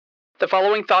The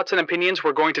following thoughts and opinions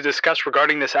we're going to discuss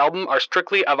regarding this album are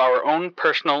strictly of our own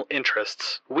personal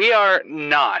interests. We are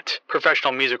not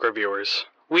professional music reviewers.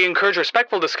 We encourage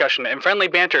respectful discussion and friendly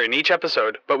banter in each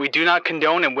episode, but we do not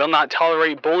condone and will not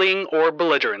tolerate bullying or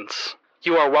belligerence.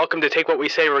 You are welcome to take what we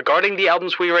say regarding the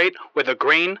albums we rate with a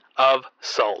grain of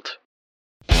salt.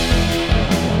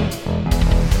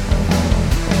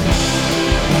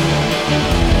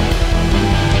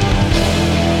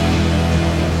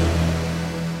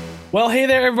 Well, hey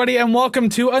there, everybody, and welcome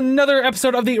to another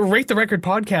episode of the Rate the Record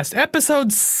podcast,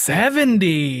 episode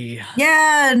 70.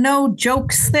 Yeah, no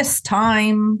jokes this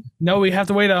time. No, we have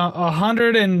to wait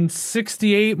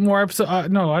 168 more episodes.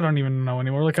 No, I don't even know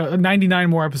anymore. Like 99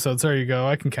 more episodes. There you go.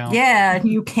 I can count. Yeah,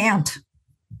 you can't.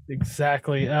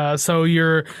 Exactly. So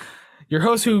your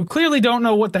hosts who clearly don't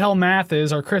know what the hell math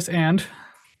is are Chris and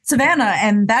Savannah,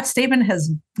 and that statement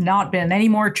has not been any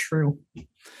more true.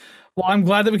 Well, I'm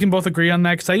glad that we can both agree on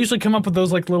that because I usually come up with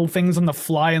those like little things on the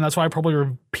fly, and that's why I probably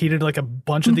repeated like a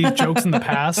bunch of these jokes in the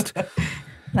past.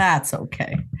 That's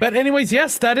okay. But anyways,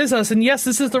 yes, that is us. And yes,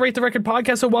 this is the Rate the Record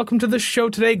podcast. So welcome to the show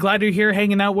today. Glad you're here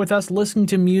hanging out with us, listening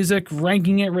to music,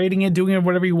 ranking it, rating it, doing it,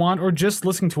 whatever you want, or just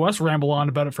listening to us ramble on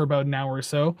about it for about an hour or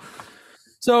so.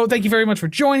 So thank you very much for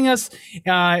joining us.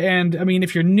 And I mean,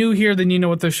 if you're new here, then you know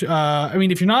what the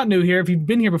if you're not new here, if you've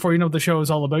been here before, you know what the show is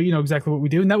all about. You know exactly what we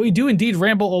do, and that we do indeed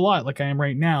ramble a lot, like I am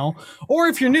right now. Or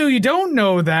if you're new, you don't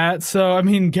know that. So I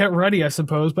mean, get ready, I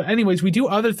suppose. But anyways, we do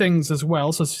other things as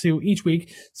well. So each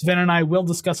week, Savannah and I will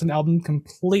discuss an album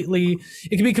completely.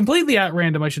 It can be completely at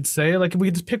random, I should say. Like we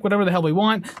can just pick whatever the hell we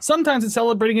want. Sometimes it's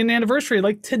celebrating an anniversary,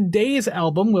 like today's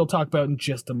album. We'll talk about in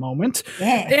just a moment.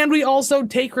 Yeah. And we also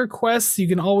take requests.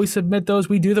 You can always submit those.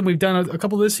 We do them. We've done a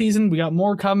couple this season. We got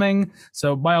more coming.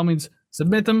 So by all means,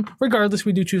 submit them. Regardless,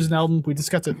 we do choose an album. We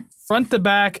discuss it front to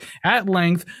back at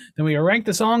length. Then we rank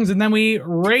the songs, and then we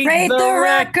rate the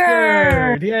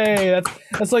record. Yay!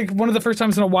 That's like one of the first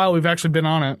times in a while we've actually been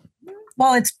on it.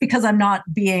 Well, it's because I'm not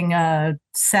being a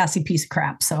sassy piece of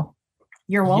crap. So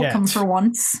you're welcome for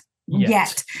once.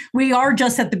 Yet. We are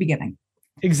just at the beginning.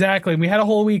 Exactly. We had a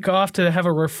whole week off to have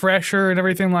a refresher and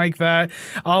everything like that.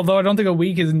 Although I don't think a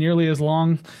week is nearly as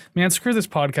long. Man, screw this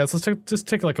podcast. Let's just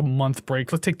take like a month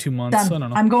break. Let's take 2 months. Done. I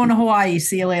don't know. I'm going to Hawaii.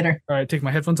 See you later. All right, take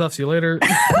my headphones off. See you later.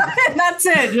 That's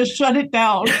it. Just shut it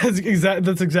down. That's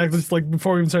exactly just like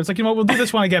before we even start. It's like, you know what? We'll do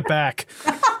this when I get back.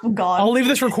 Oh, God. I'll leave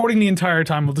this recording the entire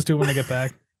time. We'll just do it when I get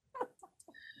back.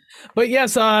 But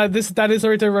yes, that is the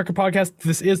Rate the Record podcast.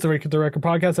 This is the Rate the Record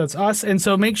podcast. That's us. And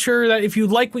so make sure that if you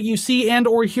like what you see and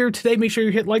or hear today, make sure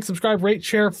you hit like, subscribe, rate,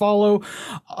 share, follow,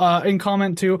 and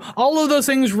comment too. All of those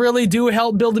things really do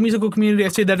help build the musical community. I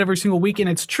say that every single week, and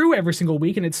it's true every single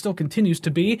week, and it still continues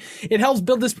to be. It helps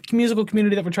build this musical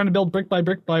community that we're trying to build brick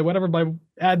by whatever, by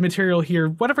add material here,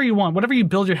 whatever you want, whatever you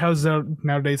build your houses out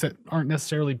nowadays that aren't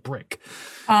necessarily brick.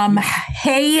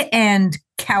 Hay and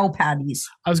cow patties.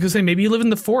 I was gonna say maybe you live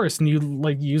in the forest and you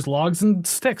like use logs and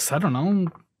sticks. I don't know.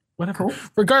 Whatever. Cool.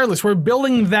 Regardless, we're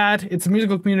building that. It's a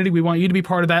musical community. We want you to be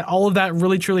part of that. All of that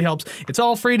really truly helps. It's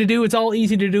all free to do. It's all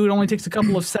easy to do. It only takes a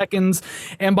couple of seconds.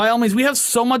 And by all means, we have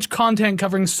so much content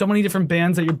covering so many different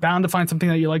bands that you're bound to find something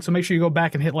that you like. So make sure you go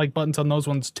back and hit like buttons on those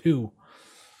ones too.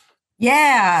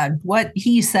 Yeah, what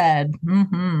he said.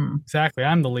 Mm-hmm. Exactly.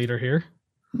 I'm the leader here.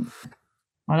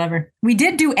 Whatever. We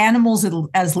did do animals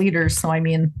as leaders, so I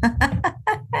mean.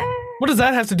 What does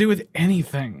that have to do with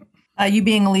anything? You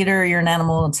being a leader, you're an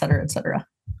animal, et cetera, et cetera.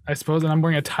 I suppose, and I'm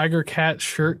wearing a Tiger Cat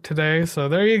shirt today, so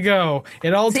there you go.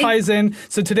 It all ties in.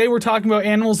 So today we're talking about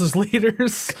animals as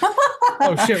leaders.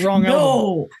 Oh shit, wrong album.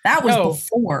 No, that was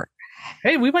before.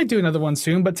 Hey, we might do another one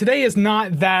soon, but today is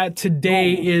not that.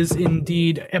 Today is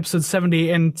indeed episode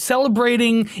 70, and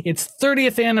celebrating its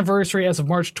 30th anniversary as of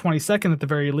March 22nd at the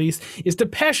very least is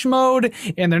Depeche Mode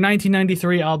and their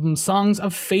 1993 album Songs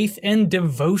of Faith and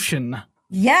Devotion.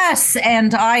 Yes,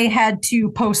 and I had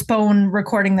to postpone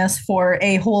recording this for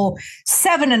a whole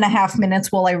 7.5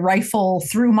 minutes while I rifle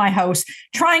through my house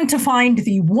trying to find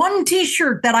the one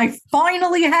t-shirt that I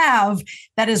finally have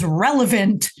that is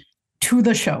relevant to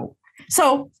the show.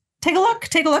 So take a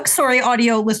look. Sorry,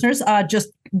 audio listeners, just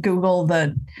Google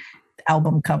the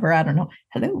album cover. I don't know.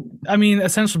 Hello. I mean,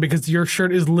 essentially, because your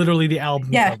shirt is literally the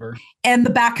album cover. And the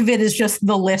back of it is just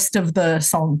the list of the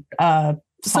song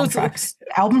tracks.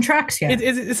 Album tracks, yeah.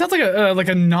 It sounds like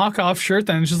a knockoff shirt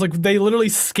then. It's just like they literally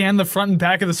scan the front and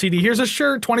back of the CD. Here's a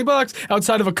shirt, $20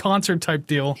 outside of a concert type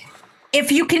deal. If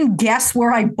you can guess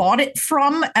where I bought it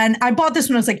from, and I bought this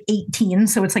when I was like 18,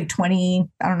 so it's like 20,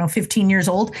 I don't know, 15 years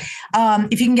old.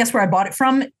 If you can guess where I bought it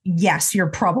from, yes, you're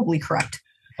probably correct.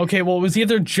 Okay, well, it was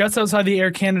either just outside the Air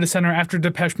Canada Centre after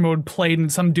Depeche Mode played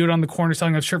and some dude on the corner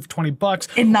selling a shirt for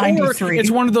 $20. In 93. Or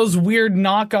it's one of those weird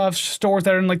knockoff stores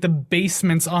that are in like the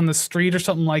basements on the street or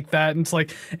something like that. And it's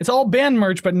like, it's all band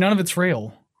merch, but none of it's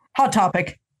real. Hot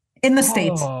Topic. In the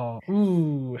States. Oh,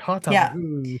 ooh, Hot Topic. Yeah.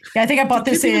 Ooh. Yeah, I think I bought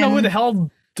this Do you in... know who the hell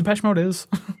Depeche Mode is?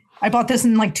 I bought this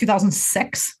in like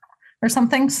 2006 or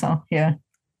something. So, yeah.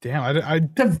 Damn,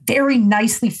 It's a very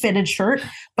nicely fitted shirt,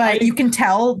 but you can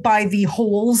tell by the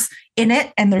holes in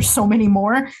it, and there's so many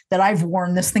more, that I've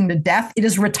worn this thing to death. It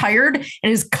is retired. It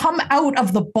has come out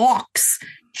of the box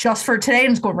just for today,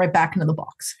 and it's going right back into the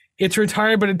box. It's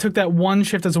retired, but it took that one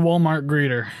shift as a Walmart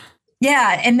greeter.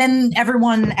 Yeah, and then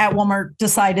everyone at Walmart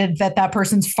decided that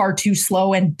person's far too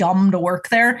slow and dumb to work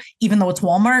there, even though it's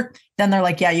Walmart. Then they're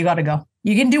like, yeah, you got to go.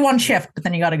 You can do one shift, but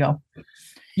then you got to go.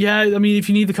 Yeah, I mean, if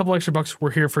you need a couple extra bucks, we're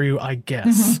here for you, I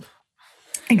guess.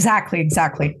 Mm-hmm.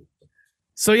 Exactly.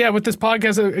 So yeah, with this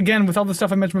podcast, again, with all the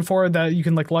stuff I mentioned before, that you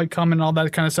can like, comment, and all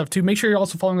that kind of stuff too. Make sure you're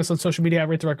also following us on social media at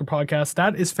Rate the Record Podcast.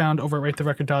 That is found over at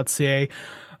ratetherecord.ca.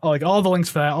 Like all the links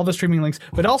for that, all the streaming links.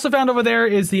 But also found over there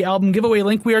is the album giveaway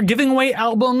link. We are giving away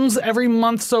albums every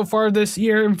month so far this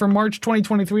year. And for March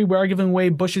 2023, we are giving away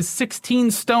Bush's 16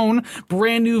 Stone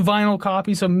brand new vinyl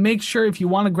copy. So make sure if you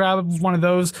want to grab one of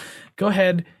those, go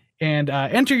ahead and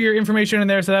enter your information in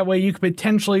there so that way you could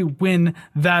potentially win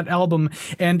that album.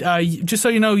 And just so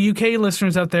you know, UK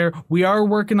listeners out there, we are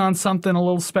working on something a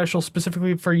little special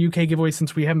specifically for UK giveaway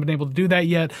since we haven't been able to do that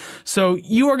yet. So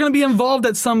you are going to be involved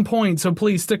at some point. So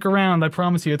please stick around. I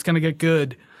promise you, it's going to get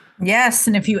good. Yes,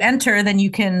 and if you enter, then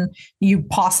you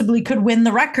possibly could win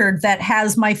the record that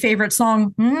has my favorite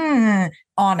song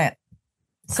on it.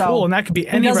 So cool, and that could be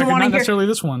any record, not necessarily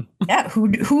this one. Yeah,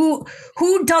 who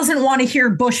doesn't want to hear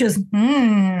Bush's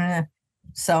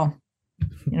So,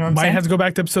 you know what I'm Might saying? have to go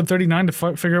back to episode 39 to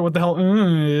figure out what the hell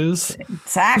is.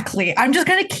 Exactly. I'm just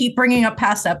going to keep bringing up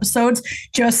past episodes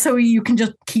just so you can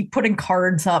just keep putting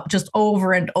cards up just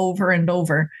over and over and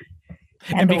over.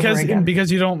 And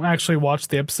because you don't actually watch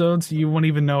the episodes, you won't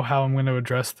even know how I'm going to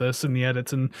address this in the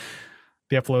edits and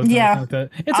the uploads. Yeah, and like that.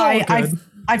 It's all good.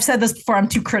 I've said this before. I'm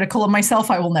too critical of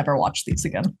myself. I will never watch these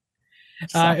again.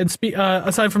 So.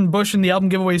 Aside from Bush and the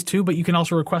album giveaways too, but you can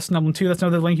also request an album too. That's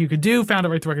another link you could do. Found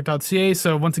at ratetherecord.ca.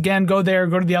 So once again, go there,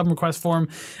 go to the album request form,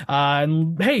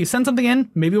 and hey, send something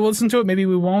in. Maybe we'll listen to it. Maybe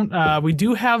we won't. We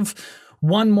do have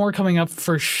one more coming up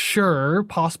for sure,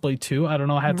 possibly two. I don't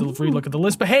know. I had to relook at the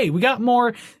list, but hey, we got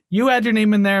more. You add your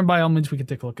name in there, and by all means, we can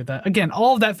take a look at that. Again,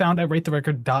 all of that found at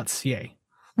ratetherecord.ca.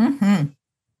 Mm-hmm.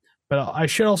 But I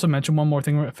should also mention one more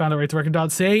thing found at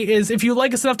ratetherecord.ca is if you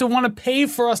like us enough to want to pay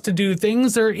for us to do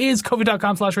things, there is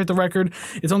kofi.com/ratetherecord,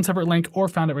 its own separate link, or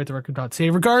found at ratetherecord.ca.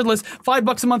 Regardless,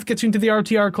 $5 a month gets you into the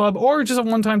RTR club, or just a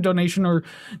one-time donation, or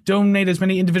donate as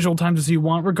many individual times as you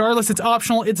want. Regardless, it's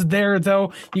optional. It's there,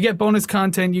 though. You get bonus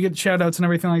content, you get shout-outs and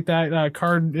everything like that,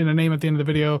 card and a name at the end of the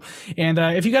video. And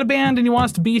if you got a band and you want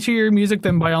us to beat your music,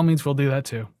 then by all means, we'll do that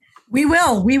too. We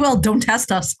will. Don't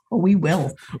test us. We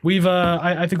will.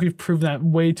 I think we've proved that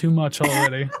way too much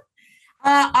already.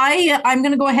 I'm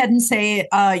going to go ahead and say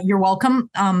you're welcome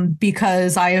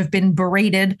because I have been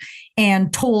berated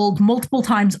and told multiple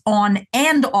times on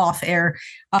and off air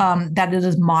that it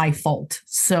is my fault.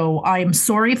 So I'm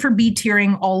sorry for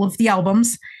B-tiering all of the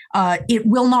albums. It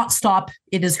will not stop.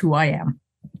 It is who I am.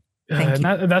 Thank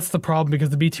you. That's the problem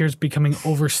because the B-tier is becoming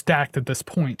overstacked at this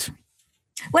point.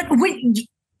 What?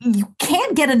 You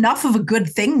can't get enough of a good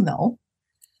thing, though.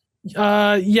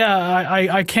 Yeah,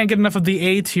 I can't get enough of the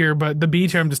A tier, but the B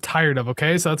tier I'm just tired of,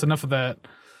 okay? So that's enough of that.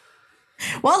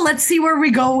 Well, let's see where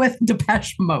we go with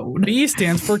Depeche Mode. B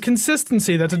stands for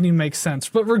consistency. That doesn't even make sense.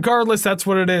 But regardless, that's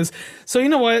what it is. So you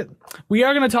know what? We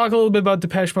are going to talk a little bit about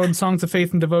Depeche Mode and Songs of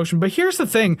Faith and Devotion. But here's the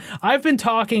thing. I've been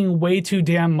talking way too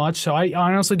damn much, so I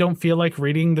honestly don't feel like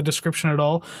reading the description at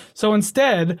all. So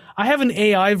instead, I have an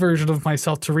AI version of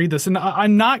myself to read this. And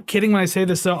I'm not kidding when I say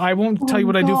this, so I won't tell you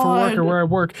what I do for work or where I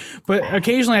work. But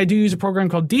occasionally I do use a program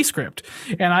called Descript.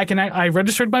 And I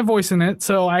registered my voice in it,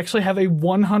 so I actually have a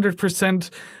 100%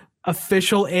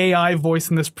 official AI voice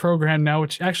in this program now,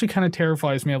 which actually kind of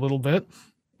terrifies me a little bit.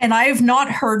 And I have not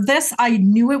heard this. I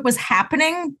knew it was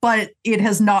happening, but it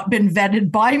has not been vetted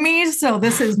by me. So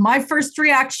this is my first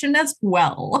reaction as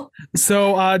well.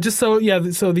 So the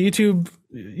YouTube,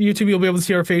 you'll be able to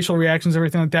see our facial reactions,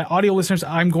 everything like that. Audio listeners,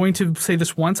 I'm going to say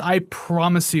this once. I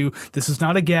promise you, this is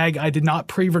not a gag. I did not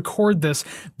pre-record this.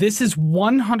 This is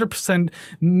 100%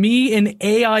 me in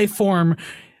AI form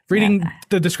reading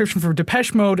the description for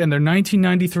Depeche Mode and their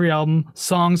 1993 album,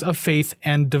 Songs of Faith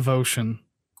and Devotion.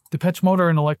 Depeche Mode are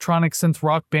an electronic synth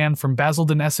rock band from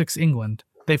Basildon, Essex, England.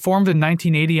 They formed in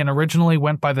 1980 and originally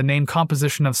went by the name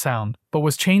Composition of Sound, but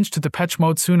was changed to Depeche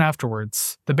Mode soon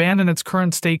afterwards. The band in its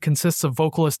current state consists of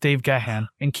vocalist Dave Gahan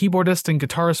and keyboardist and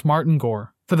guitarist Martin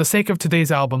Gore. For the sake of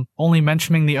today's album, only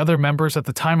mentioning the other members at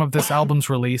the time of this album's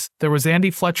release, there was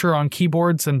Andy Fletcher on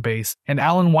keyboards and bass, and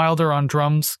Alan Wilder on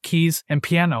drums, keys, and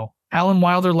piano. Alan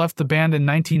Wilder left the band in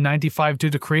 1995 due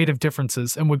to creative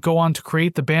differences and would go on to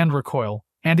create the band Recoil.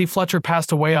 Andy Fletcher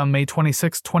passed away on May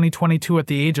 26, 2022 at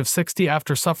the age of 60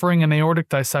 after suffering an aortic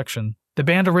dissection. The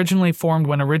band originally formed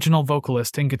when original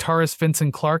vocalist and guitarist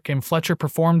Vincent Clarke and Fletcher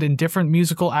performed in different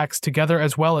musical acts together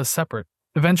as well as separate.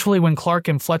 Eventually, when Clarke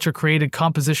and Fletcher created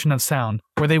Composition of Sound,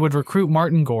 where they would recruit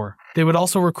Martin Gore. They would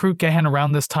also recruit Gahan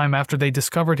around this time after they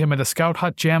discovered him at a Scout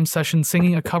Hut jam session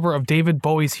singing a cover of David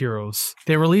Bowie's Heroes.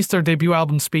 They released their debut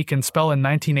album Speak and Spell in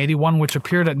 1981, which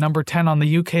appeared at number 10 on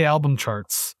the UK album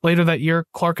charts. Later that year,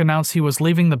 Clarke announced he was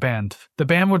leaving the band. The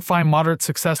band would find moderate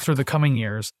success through the coming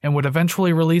years, and would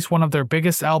eventually release one of their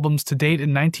biggest albums to date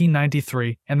in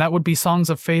 1993, and that would be Songs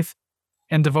of Faith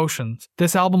and Devotions.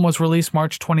 This album was released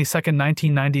March 22,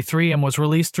 1993 and was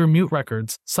released through Mute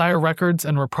Records, Sire Records,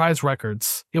 and Reprise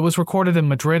Records. It was recorded in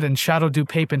Madrid and Shadow du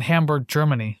Pape in Hamburg,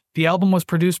 Germany. The album was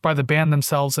produced by the band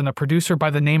themselves and a producer by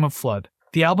the name of Flood.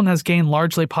 The album has gained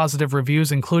largely positive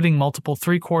reviews, including multiple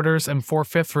 3/4 and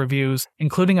 4/5 reviews,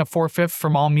 including a 4/5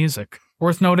 from AllMusic.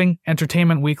 Worth noting,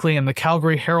 Entertainment Weekly and the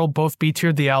Calgary Herald both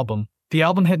B-tiered the album. The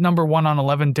album hit number 1 on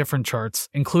 11 different charts,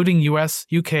 including US,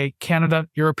 UK, Canada,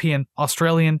 European,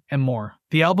 Australian, and more.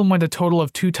 The album went a total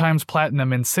of 2 times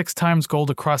platinum and 6 times gold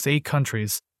across 8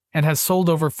 countries, and has sold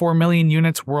over 4 million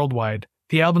units worldwide.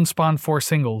 The album spawned 4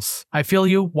 singles: I Feel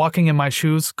You, Walking in My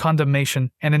Shoes,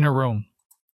 Condemnation, and In a Room.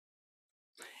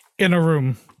 In a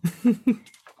Room.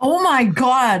 Oh my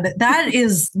god, that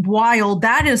is wild.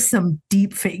 That is some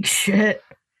deep fake shit.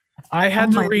 I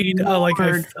had to read like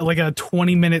a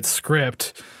 20-minute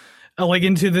script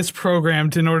into this program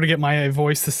in order to get my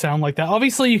voice to sound like that.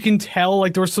 Obviously, you can tell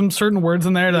like there were some certain words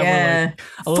in there that were like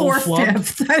a little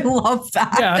flubbed. 4/5. I love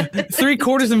that. Yeah,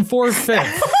 3/4 and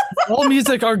 4/5.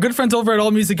 AllMusic, our good friends over at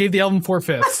AllMusic gave the album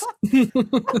 4/5.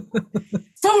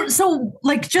 So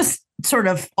like just sort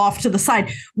of off to the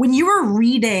side, when you were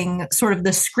reading sort of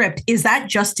the script, is that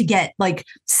just to get like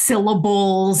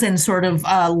syllables and sort of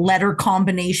letter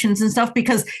combinations and stuff?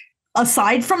 Because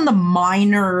aside from the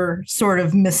minor sort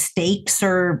of mistakes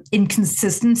or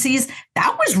inconsistencies,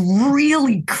 that was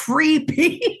really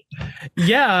creepy.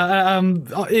 Yeah,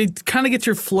 it kind of gets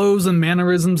your flows and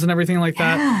mannerisms and everything like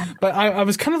that. Yeah. But I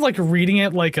was kind of like reading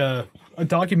it like a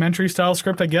documentary style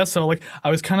script, I guess. So like I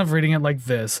was kind of reading it like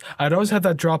this. I'd always had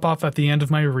that drop off at the end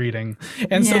of my reading.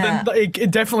 And so then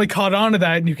it definitely caught on to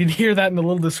that, and you can hear that in the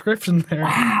little description there.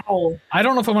 Wow. I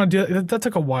don't know if I want to do that. That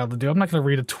took a while to do. I'm not going to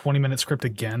read a 20-minute script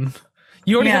again.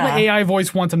 You already have my AI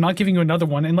voice once. I'm not giving you another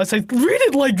one unless I read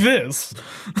it like this.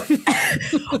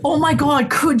 Oh my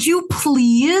god, could you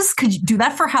do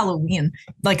that for Halloween?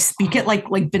 Like speak it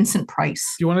like Vincent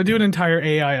Price. You want to do an entire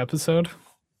AI episode?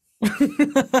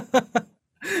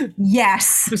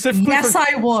 Yes.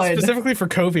 I would. Specifically for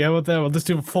Kofi, how about that? We'll just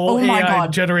do a full AI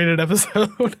generated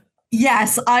episode.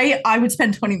 Yes, I would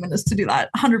spend 20 minutes to do that.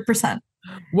 100%.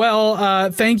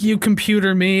 Well, thank you,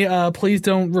 computer me. Please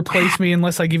don't replace me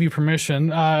unless I give you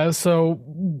permission. So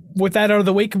with that out of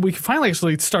the way, we can finally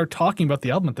actually start talking about the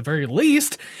album at the very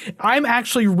least. I'm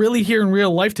actually really here in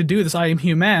real life to do this. I am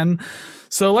human.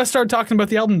 So let's start talking about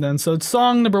the album then. So it's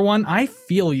song number 1, I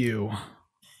Feel You.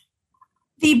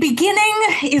 The beginning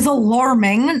is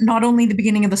alarming, not only the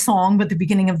beginning of the song, but the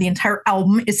beginning of the entire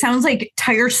album. It sounds like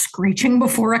tires screeching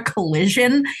before a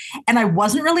collision, and I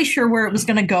wasn't really sure where it was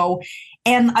going to go.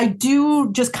 And I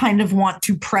do just kind of want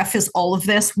to preface all of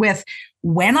this with,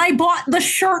 when I bought the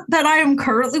shirt that I am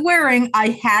currently wearing, I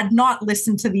had not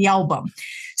listened to the album.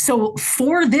 So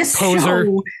for this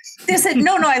show,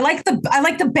 I like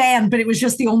the band, but it was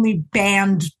just the only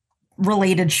band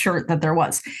related shirt that there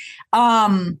was.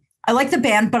 I like the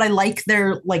band, but I like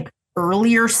their like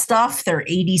earlier stuff, their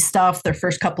 80s stuff, their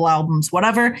first couple albums,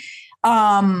 whatever.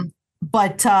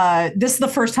 But this is the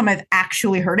first time I've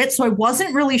actually heard it. So I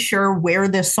wasn't really sure where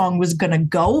this song was going to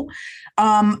go.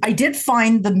 I did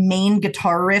find the main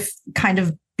guitar riff kind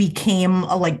of became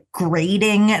like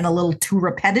grating and a little too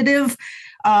repetitive.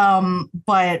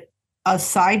 But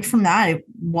aside from that, it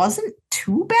wasn't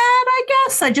too bad, I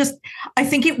guess. I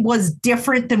think it was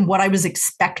different than what I was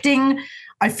expecting.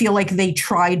 I feel like they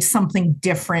tried something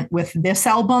different with this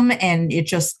album, and it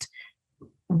just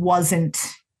wasn't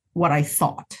what I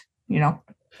thought, you know?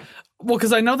 Well,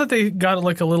 because I know that they got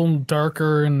like a little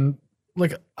darker and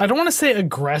like, I don't want to say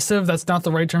aggressive, that's not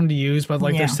the right term to use, but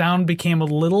like their sound became a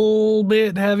little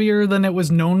bit heavier than it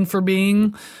was known for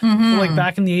being, like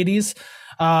back in the 80s.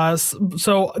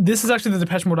 So this is actually the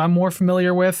Depeche Mode I'm more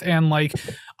familiar with, and like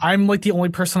I'm like the only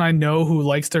person I know who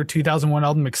likes their 2001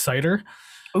 album Exciter.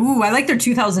 Ooh, I like their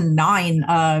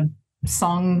 2009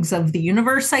 Songs of the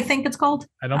Universe, I think it's called.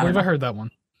 I don't believe I heard that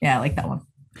one. Yeah, I like that one.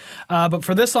 But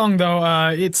for this song, though,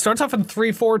 it starts off in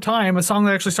 3/4 time, a song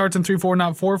that actually starts in 3/4,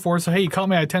 not 4/4. So, hey, you caught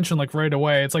my attention like right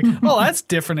away. It's like, oh, that's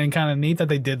different and kind of neat that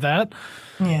they did that.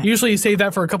 Yeah. Usually you save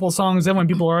that for a couple of songs, then when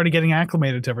people are already getting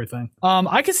acclimated to everything.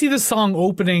 I could see this song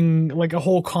opening like a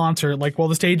whole concert, like while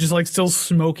the stage is like still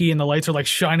smoky and the lights are like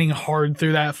shining hard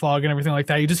through that fog and everything like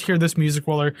that. You just hear this music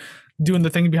while they're doing the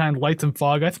thing behind lights and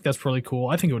fog. I think that's really cool.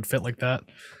 I think it would fit like that.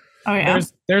 Oh yeah.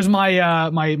 There's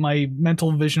my my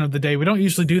mental vision of the day. We don't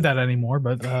usually do that anymore,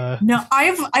 but no,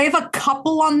 I have a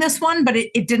couple on this one, but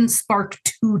it didn't spark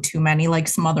too many like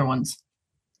some other ones.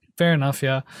 Fair enough,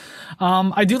 yeah.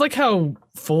 I do like how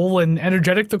full and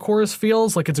energetic the chorus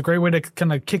feels. Like it's a great way to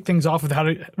kind of kick things off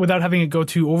without having it go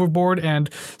too overboard.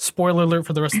 And spoiler alert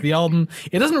for the rest of the album,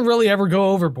 it doesn't really ever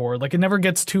go overboard. Like it never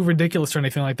gets too ridiculous or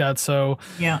anything like that. So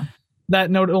yeah. That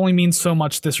note only means so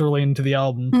much this early into the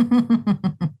album.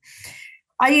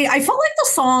 I felt like the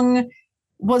song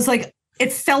was like,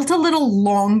 it felt a little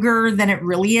longer than it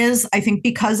really is. I think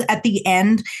because at the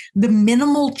end, the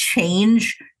minimal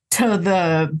change to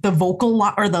the vocal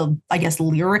or the, I guess,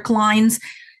 lyric lines,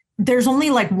 there's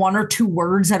only like one or two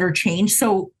words that are changed.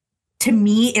 So to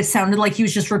me, it sounded like he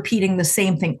was just repeating the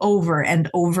same thing over and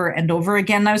over and over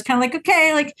again. I was kind of like,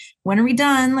 okay, like, when are we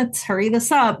done? Let's hurry this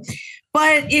up.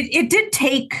 But it did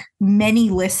take many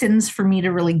listens for me to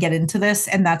really get into this.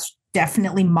 And that's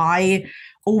definitely my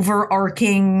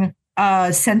overarching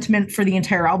sentiment for the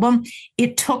entire album.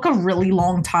 It took a really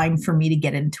long time for me to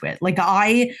get into it. Like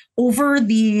over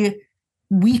the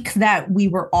week that we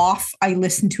were off, I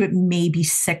listened to it maybe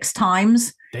 6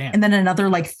 times. Damn. And then another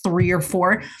like 3 or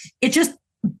 4. It just,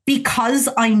 because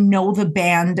I know the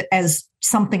band as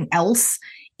something else,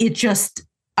 it just,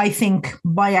 I think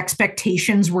my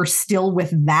expectations were still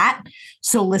with that.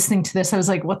 So listening to this, I was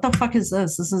like, what the fuck is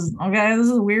this? This is okay. This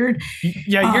is weird.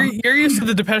 Yeah, you're used to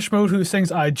the Depeche Mode who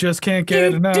sings, I just can't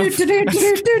get enough. Loser.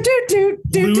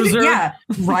 Yeah,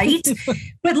 right.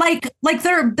 But like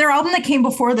their album that came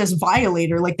before this,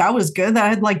 Violator, like that was good.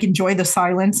 I'd like enjoy the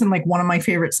silence and like one of my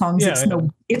favorite songs. Yeah,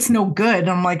 it's no good.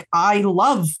 I'm like, I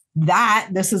love that.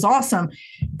 This is awesome.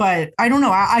 But I don't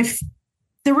know.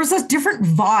 There was a different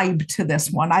vibe to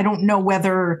this one. I don't know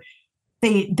whether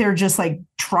they're just like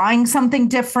trying something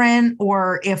different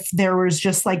or if there was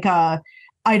just like I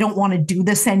don't want to do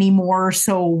this anymore,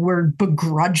 so we're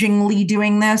begrudgingly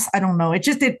doing this. I don't know.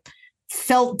 It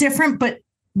felt different, but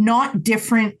not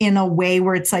different in a way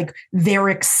where it's like they're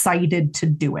excited to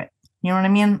do it. You know what I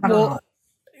mean? I don't know.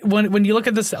 When you look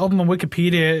at this album on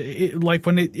Wikipedia,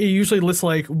 it usually lists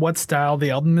like what style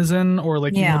the album is in, or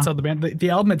like what style the band.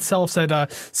 The album itself said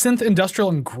synth,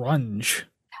 industrial, and grunge.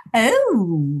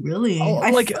 Oh, really?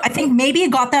 I think maybe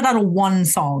it got that out of one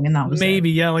song, and that was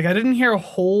maybe it. Yeah. Like I didn't hear a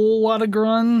whole lot of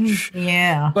grunge.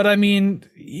 Yeah, but I mean,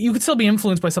 you could still be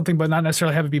influenced by something, but not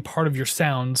necessarily have it be part of your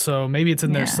sound. So maybe it's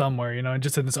in there somewhere,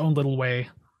 just in its own little way.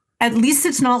 At least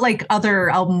it's not like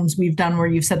other albums we've done where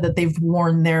you've said that they've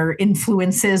worn their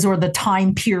influences or the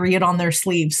time period on their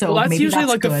sleeve. So that's usually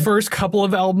like good. The first couple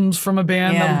of albums from a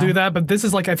band that'll do that. But this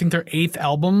is like, I think their 8th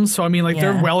album. So I mean, like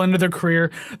they're well into their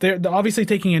career. They're obviously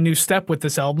taking a new step with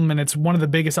this album, and it's one of the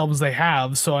biggest albums they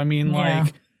have. So I mean,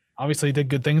 like obviously did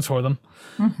good things for them.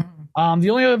 Mm-hmm. The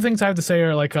only other things I have to say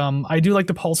are like, I do like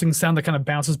the pulsing sound that kind of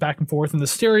bounces back and forth in the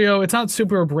stereo. It's not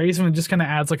super abrasive. It just kind of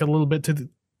adds like a little bit to the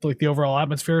overall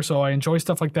atmosphere. So I enjoy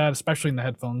stuff like that, especially in the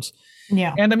headphones.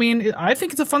 Yeah. And I mean, I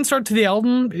think it's a fun start to the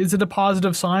album. Is it a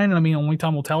positive sign? I mean, only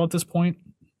time will tell at this point.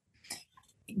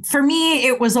 For me,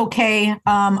 it was okay.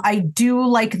 I do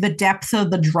like the depth of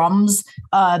the drums.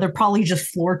 They're probably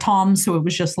just floor toms, so it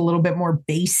was just a little bit more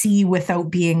bassy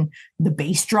without being the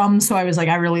bass drum. So I was like,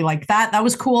 I really like that. That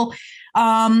was cool.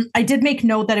 I did make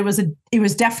note that it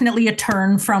was definitely a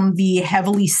turn from the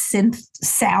heavily synth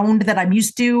sound that I'm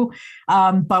used to.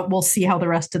 But we'll see how the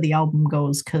rest of the album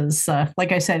goes. Cause,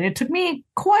 like I said, it took me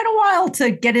quite a while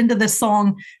to get into this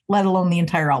song, let alone the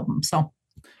entire album. So,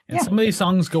 and some of these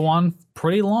songs go on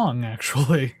pretty long,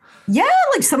 actually. Yeah.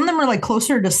 Like some of them are like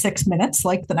closer to 6 minutes,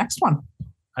 like the next one.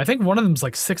 I think one of them's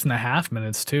like 6.5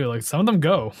 minutes too. Like some of them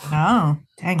go. Oh,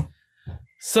 dang.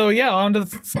 So yeah, on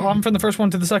from the first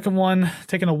one to the second one,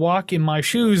 taking a walk in my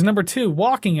shoes. Number 2,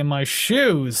 walking in my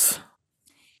shoes.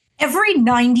 Every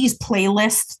 90s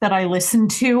playlist that I listen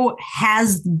to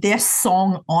has this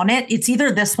song on it. It's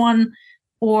either this one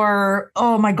or,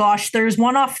 oh my gosh, there's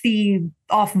one off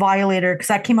Violator, because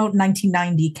that came out in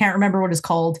 1990. Can't remember what it's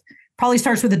called. Probably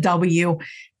starts with a W.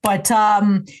 But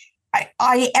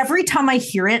I every time I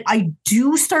hear it, I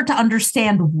do start to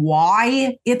understand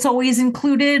why it's always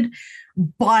included.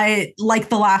 But like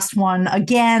the last one,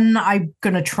 again, I'm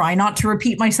going to try not to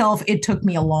repeat myself. It took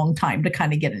me a long time to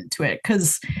kind of get into it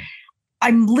because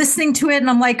I'm listening to it and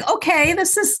I'm like, okay,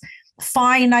 this is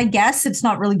fine, I guess. It's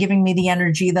not really giving me the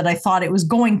energy that I thought it was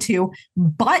going to.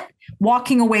 But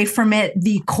walking away from it,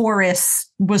 the chorus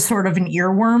was sort of an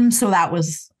earworm. So that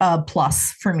was a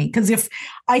plus for me. Because if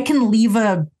I can leave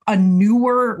a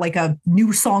newer, like a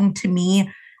new song to me,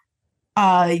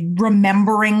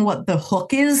 remembering what the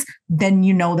hook is, then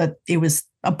you know that it was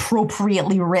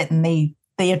appropriately written.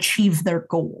 They achieved their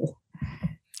goal.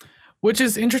 Which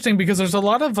is interesting because there's a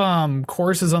lot of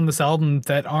choruses on this album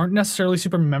that aren't necessarily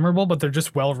super memorable, but they're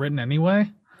just well written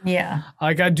anyway. Yeah.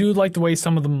 Like I do like the way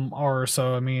some of them are.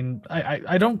 So I mean,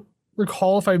 I don't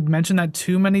recall if I mentioned that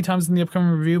too many times in the upcoming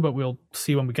review, but we'll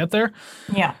see when we get there.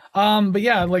 Yeah. But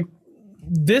yeah, like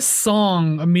this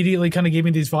song immediately kind of gave me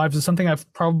these vibes of something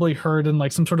I've probably heard in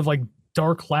like some sort of like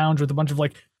dark lounge with a bunch of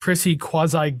like prissy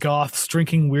quasi goths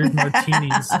drinking weird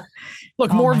martinis.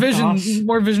 Look, more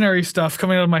visionary stuff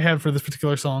coming out of my head for this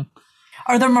particular song.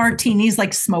 Are there martinis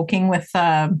like smoking with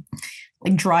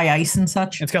like dry ice and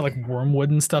such? It's got like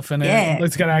wormwood and stuff in it. Yeah.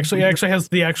 It actually has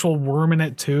the actual worm in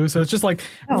it too. So it's just like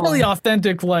really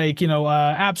authentic, like,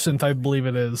 absinthe, I believe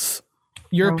it is.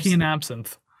 European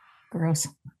absinthe. Gross.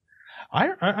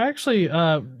 I actually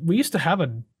we used to have a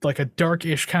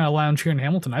dark-ish kind of lounge here in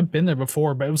Hamilton. I've been there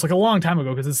before, but it was like a long time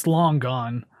ago because it's long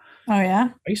gone. Oh yeah.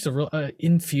 I used to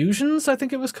Infusions, I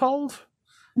think it was called.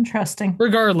 Interesting.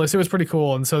 Regardless, it was pretty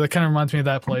cool, and so that kind of reminds me of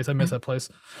that place. I miss that place.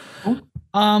 Cool.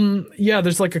 Yeah,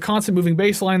 there's like a constant moving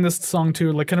bass line in this song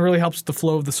too. Like, kind of really helps the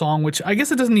flow of the song, which I guess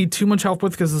it doesn't need too much help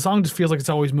with because the song just feels like it's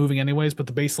always moving anyways. But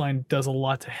the bass line does a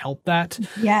lot to help that.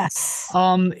 Yes.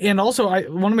 And also,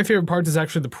 one of my favorite parts is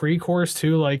actually the pre-chorus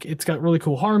too. Like, it's got really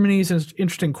cool harmonies and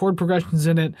interesting chord progressions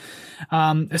in it.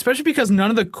 Especially because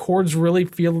none of the chords really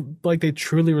feel like they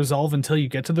truly resolve until you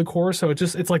get to the chorus. So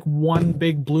it's like one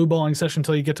big blue balling session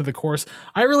until you get to the chorus.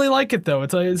 I really like it though.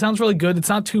 It sounds really good. It's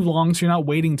not too long, so you're not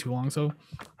waiting too long. So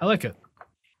I like it.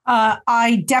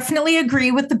 I definitely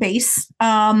agree with the bass.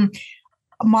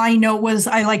 My note was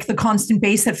I like the constant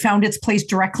bass that found its place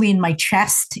directly in my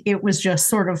chest. It was just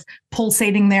sort of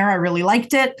pulsating there. I really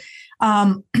liked it.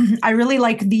 I really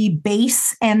like the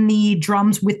bass and the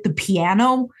drums with the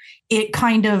piano. It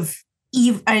kind of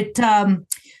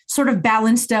sort of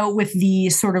balanced out with the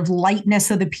sort of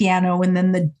lightness of the piano and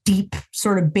then the deep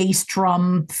sort of bass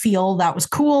drum feel. That was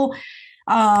cool.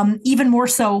 Even more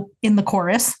so in the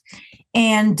chorus.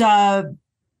 And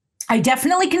I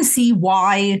definitely can see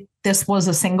why this was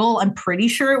a single. I'm pretty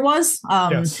sure it was.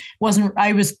 Yes.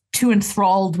 I was too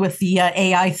enthralled with the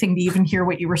AI thing to even hear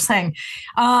what you were saying.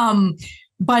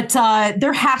 But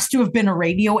there has to have been a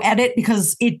radio edit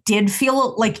because it did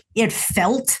feel like it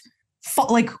felt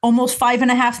like almost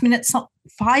 5.5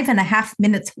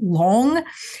 minutes long.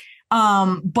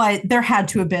 But there had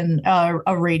to have been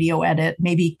a radio edit,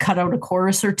 maybe cut out a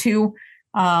chorus or two.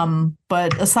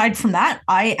 But aside from that,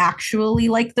 I actually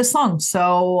like the song.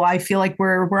 So I feel like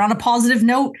we're on a positive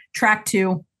note. Track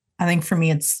 2, I think for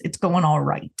me, it's going all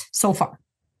right so far.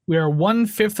 We are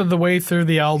 1/5 of the way through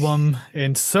the album,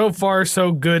 and so far,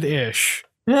 so good-ish.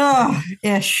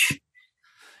 Ish.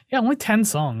 Yeah, only 10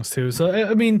 songs too. So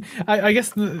I mean, I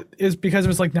guess is because it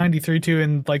was like 93 too,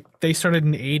 and like they started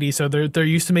in 80, so they're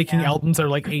used to making albums that are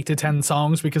like 8 to 10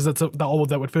 songs because that's all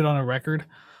that would fit on a record.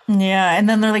 Yeah, and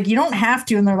then they're like, you don't have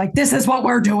to, and they're like, this is what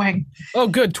we're doing. Oh,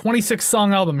 good, 26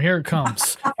 song album, here it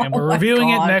comes, and we're reviewing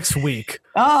it next week.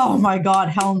 Oh my God,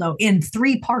 hell no! In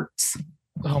 3 parts.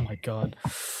 Oh my God,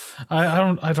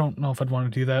 I don't know if I'd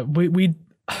want to do that.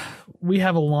 We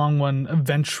have a long one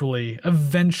eventually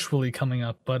coming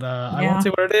up, but I won't say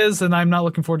what it is, and I'm not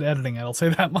looking forward to editing it. I'll say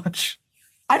that much.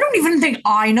 I don't even think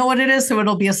I know what it is, so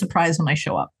it'll be a surprise when I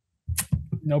show up.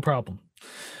 No problem.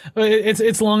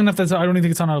 It's long enough that I don't even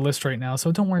think it's on our list right now,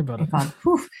 so don't worry about it.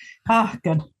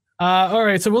 Good. All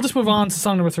right, so we'll just move on to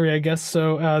song number 3, I guess.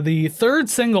 So the third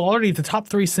single, already the top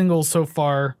 3 singles so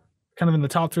far, kind of in the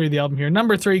top 3 of the album here.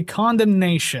 Number 3,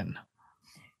 Condemnation.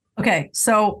 Okay,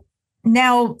 so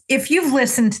now if you've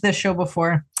listened to this show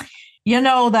before, you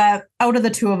know that out of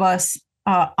the two of us,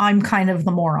 I'm kind of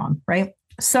the moron, right?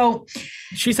 So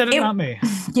she said it, not me.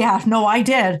 Yeah, no, I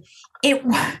did.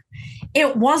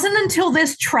 It wasn't until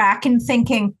this track and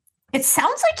thinking, It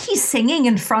sounds like he's singing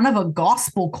in front of a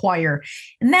gospel choir.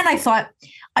 And then I thought,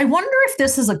 I wonder if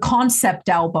this is a concept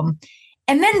album.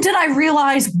 And then did I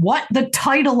realize what the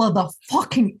title of the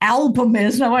fucking album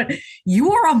is? And I went,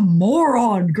 you are a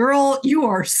moron, girl. You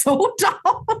are so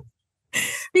dumb.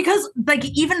 Because like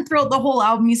even throughout the whole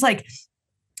album, he's like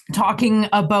talking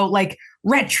about like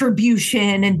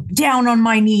retribution and down on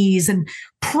my knees and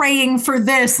praying for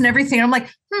this and everything. I'm like,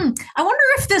 I wonder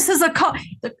if this is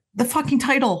the fucking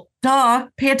title. Duh,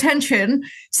 pay attention.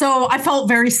 So I felt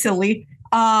very silly.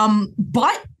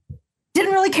 But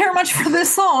didn't really care much for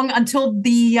this song until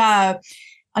the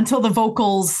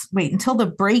vocals. Wait, until the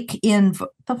break in.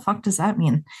 What the fuck does that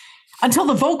mean? Until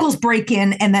the vocals break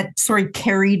in and that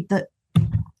carried the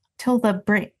till the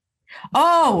break.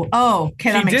 Oh,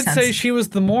 okay, that makes sense. She did say she was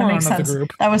the moron of the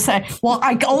group. That was say. Well,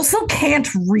 I also can't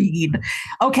read.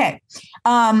 Okay,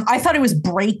 I thought it was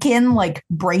break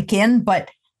in,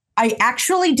 but I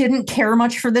actually didn't care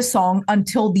much for this song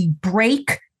until the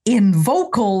break in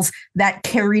vocals that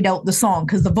carried out the song,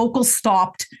 because the vocals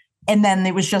stopped and then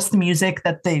it was just the music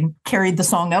that they carried the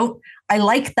song out. I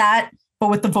like that. But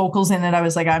with the vocals in it, I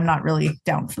was like, I'm not really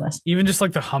down for this. Even just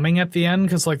like the humming at the end,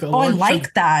 because like I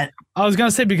like that. I was gonna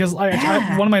say because one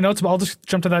of my notes, but I'll just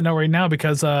jump to that note right now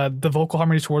because the vocal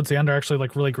harmonies towards the end are actually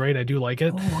like really great. I do like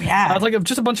it. Oh yeah, it's like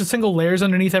just a bunch of single layers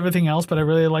underneath everything else, but I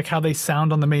really like how they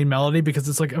sound on the main melody because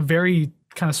it's like a very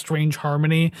kind of strange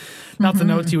harmony, not the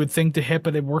notes you would think to hit,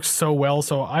 but it works so well.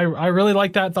 So I really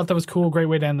like that. Thought that was cool. Great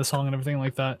way to end the song and everything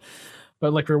like that.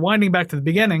 But like rewinding back to the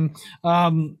beginning,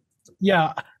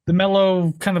 yeah. The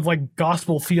mellow kind of like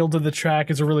gospel feel to the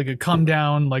track is a really good come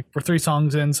down. Like we're 3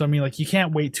 songs in, so I mean, like you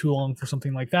can't wait too long for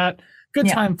something like that. Good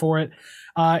time for it.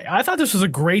 I thought this was a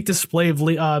great display of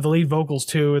the lead vocals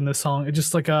too in this song. It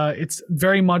just like it's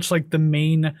very much like the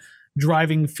main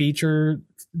driving feature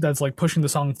that's like pushing the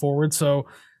song forward. So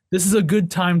this is a good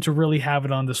time to really have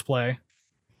it on display.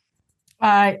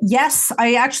 Yes,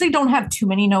 I actually don't have too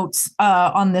many notes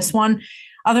on this one.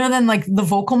 Other than like the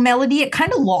vocal melody, it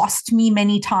kind of lost me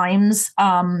many times.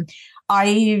 I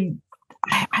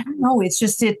don't know. It's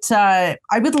just I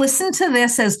would listen to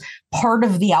this as part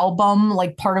of the album,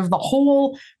 like part of the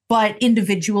whole, but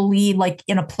individually, like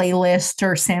in a playlist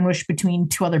or sandwiched between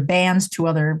 2 other bands, 2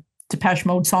 other Depeche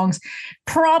Mode songs,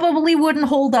 probably wouldn't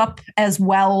hold up as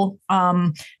well.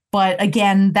 But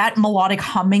again, that melodic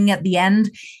humming at the end,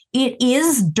 it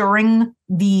is during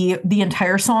the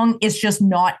entire song. It's just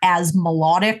not as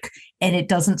melodic and it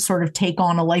doesn't sort of take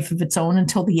on a life of its own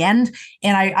until the end.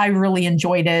 And I really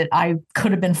enjoyed it. I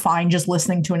could have been fine just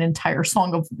listening to an entire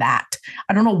song of that.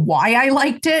 I don't know why I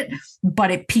liked it, but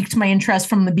it piqued my interest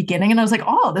from the beginning. And I was like,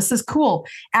 oh, this is cool.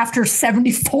 After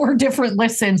 74 different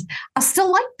listens, I still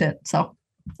liked it. So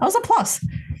that was a plus.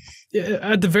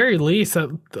 At the very least, at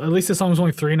least the song was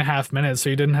only 3.5 minutes, so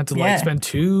you didn't have to like spend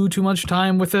too much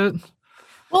time with it.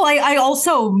 Well, I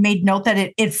also made note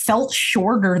that it felt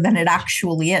shorter than it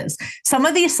actually is. Some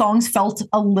of these songs felt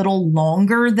a little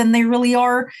longer than they really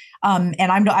are, and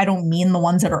I don't mean the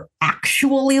ones that are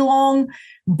actually long,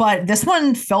 but this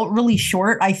one felt really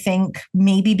short. I think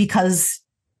maybe because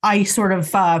I sort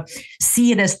of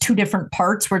see it as 2 different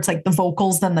parts, where it's like the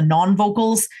vocals then the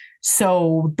non-vocals.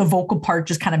 So the vocal part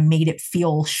just kind of made it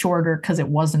feel shorter because it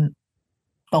wasn't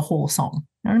the whole song.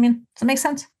 You know what I mean? Does that make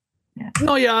sense? Yeah.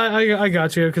 No, yeah, I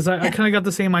got you because I kind of got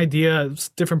the same idea. It's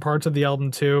different parts of the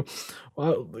album too.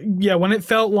 Yeah, when it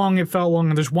felt long, it felt long.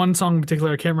 And there's one song in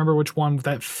particular, I can't remember which one,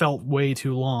 that felt way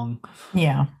too long.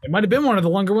 Yeah. It might have been one of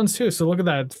the longer ones too. So look at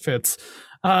that, it fits.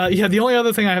 Yeah, the only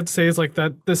other thing I have to say is like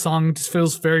that this song just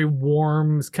feels very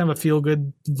warm. It's kind of a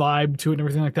feel-good vibe to it and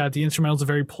everything like that. The instrumentals are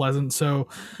very pleasant. So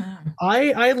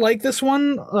I like this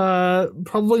one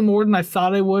probably more than I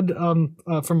thought I would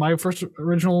from my first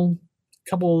original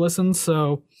couple of listens.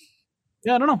 So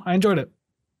yeah, I don't know. I enjoyed it.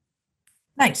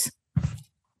 Nice.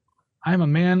 I'm a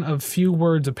man of few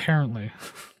words, apparently.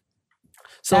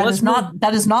 So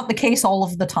that is not the case all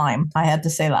of the time. I had to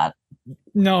say that.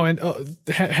 No, and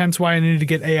hence why I needed to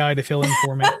get AI to fill in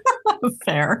for me.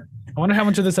 Fair. I wonder how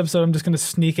much of this episode I'm just going to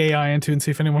sneak AI into and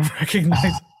see if anyone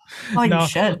recognizes. Oh, no, you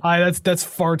should. That's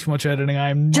far too much editing.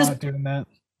 I'm not doing that.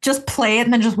 Just play it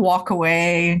and then just walk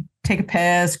away, take a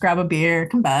piss, grab a beer,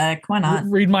 come back. Why not?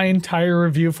 Read my entire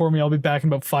review for me. I'll be back in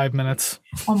about 5 minutes.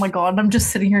 Oh my God. I'm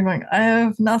just sitting here going, I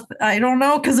have nothing. I don't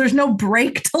know, because there's no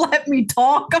break to let me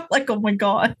talk. I'm like, oh my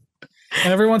God.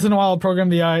 And every once in a while, I'll program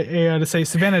the AI to say,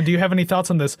 Savannah, do you have any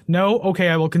thoughts on this? No? Okay,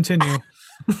 I will continue.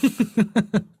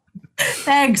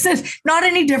 Thanks. It's not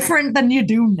any different than you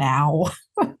do now.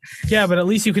 Yeah, but at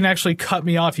least you can actually cut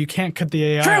me off. You can't cut the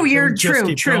AI. True.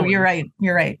 You're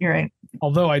right.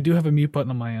 Although I do have a mute button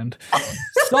on my end.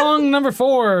 Song number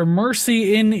 4,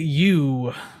 Mercy in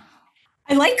You.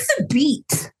 I like the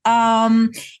beat.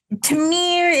 To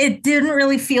me, it didn't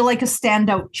really feel like a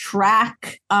standout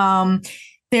track.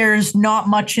 There's not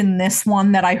much in this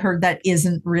one that I heard that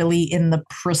isn't really in the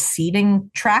preceding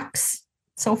tracks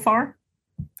so far.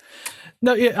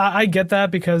 No, yeah, I get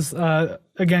that because,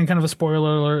 again, kind of a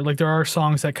spoiler alert, like there are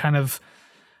songs that kind of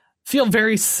feel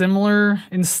very similar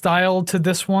in style to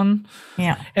this one.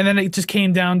 Yeah. And then it just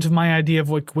came down to my idea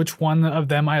of like which one of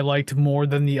them I liked more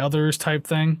than the others type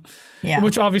thing. Yeah.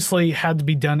 Which obviously had to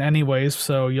be done anyways,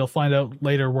 so you'll find out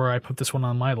later where I put this one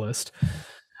on my list.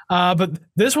 But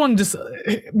this one just,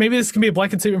 maybe this can be a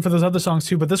blanket statement for those other songs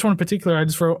too, but this one in particular, I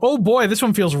just wrote, oh boy, this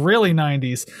one feels really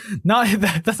 90s.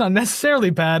 That's not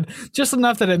necessarily bad, just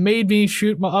enough that it made me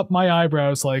shoot up my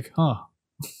eyebrows like, huh.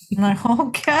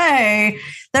 Okay.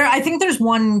 I think there's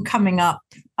one coming up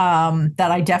that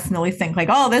I definitely think like,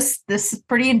 oh, this is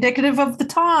pretty indicative of the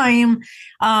time.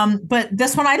 But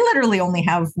this one, I literally only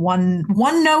have one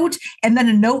note and then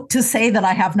a note to say that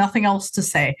I have nothing else to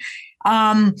say.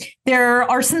 There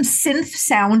are some synth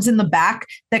sounds in the back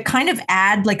that kind of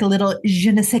add like a little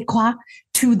je ne sais quoi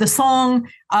to the song.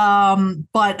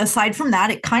 But aside from that,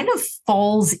 it kind of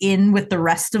falls in with the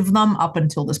rest of them up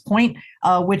until this point,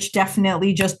 which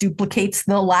definitely just duplicates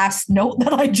the last note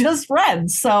that I just read.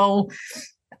 So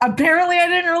apparently I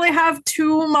didn't really have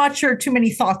too much or too many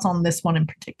thoughts on this one in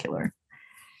particular.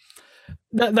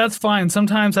 That's fine.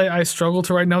 Sometimes I struggle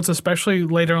to write notes, especially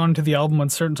later on to the album when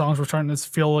certain songs were starting to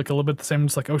feel like a little bit the same.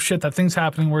 It's like, oh shit, that thing's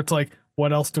happening, where it's like,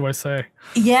 what else do I say?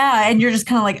 Yeah, and you're just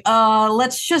kind of like,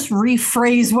 let's just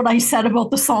rephrase what I said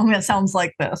about the song that sounds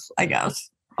like this, I guess.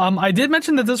 I did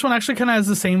mention that this one actually kind of has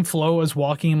the same flow as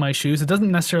Walking in My Shoes. It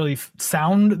doesn't necessarily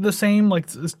sound the same, like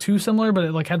it's too similar, but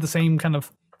it like had the same kind of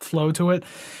flow to it.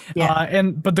 Yeah.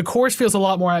 But the chorus feels a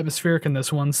lot more atmospheric in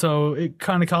this one, so it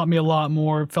kind of caught me a lot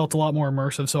more, felt a lot more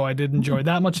immersive, so I did enjoy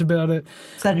that much about it.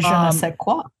 Is that je ne sais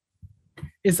quoi?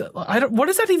 What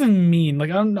does that even mean?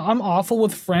 Like I'm awful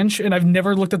with French and I've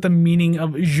never looked at the meaning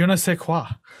of je ne sais quoi.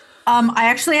 I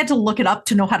actually had to look it up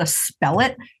to know how to spell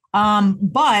it.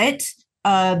 But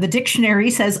the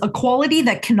dictionary says a quality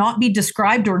that cannot be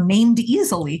described or named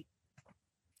easily.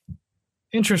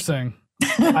 Interesting.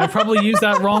 I probably used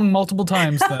that wrong multiple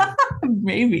times then.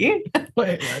 Maybe. But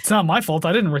it's not my fault.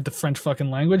 I didn't read the French fucking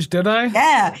language, did I?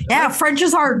 Yeah. French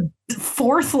is our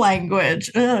fourth language.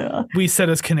 Ugh. We said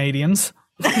as Canadians.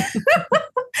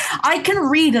 I can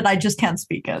read it. I just can't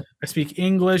speak it. I speak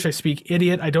English. I speak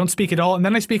idiot. I don't speak at all. And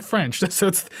then I speak French. So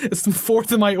it's the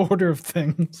fourth in my order of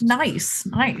things. Nice.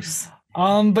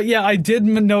 But yeah, I did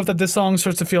note that this song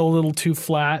starts to feel a little too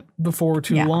flat before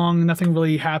too long. Nothing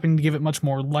really happened to give it much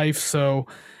more life, so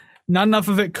not enough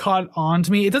of it caught on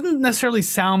to me. It doesn't necessarily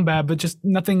sound bad, but just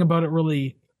nothing about it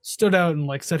really stood out and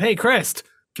like said, "Hey, Chris,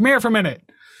 come here for a minute."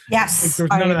 Yes,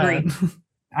 like, I agree.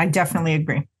 I definitely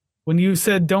agree. When you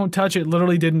said "don't touch it,"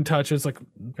 literally didn't touch. It's like,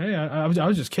 okay, I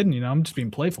was just kidding. I'm just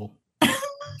being playful.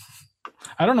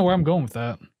 I don't know where I'm going with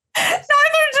that. Neither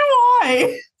do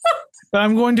I. But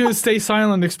I'm going to stay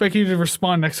silent, expect you to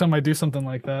respond next time I do something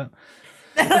like that.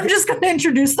 I'm just going to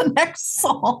introduce the next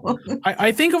song.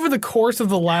 I think over the course of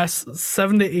the last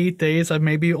 7 to 8 days, I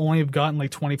maybe only have gotten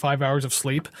like 25 hours of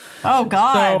sleep. Oh,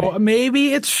 God. So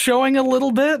maybe it's showing a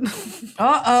little bit.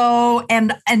 Uh-oh.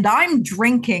 And I'm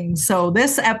drinking, so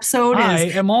this episode is... I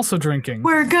am also drinking.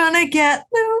 We're gonna get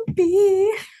loopy.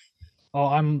 Oh,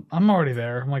 I'm already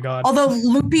there. Oh, my God. Although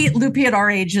loopy at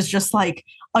our age is just like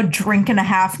a drink and a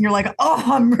half, and you're like, oh,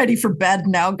 I'm ready for bed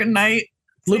now. Good night.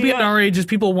 Loopy at our age is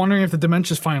people wondering if the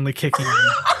dementia's finally kicking in.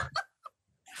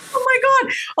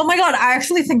 Oh my God. I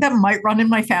actually think that might run in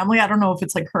my family. I don't know if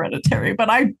it's like hereditary, but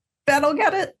I bet I'll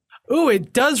get it. Ooh,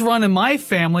 it does run in my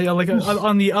family, like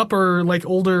on the upper, like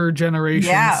older generation.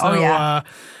 Yeah. So, yeah.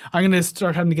 I'm gonna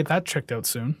start having to get that checked out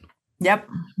soon. Yep.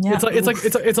 Yeah.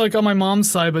 It's like on my mom's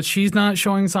side, but she's not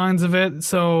showing signs of it.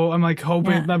 So I'm like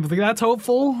hoping that's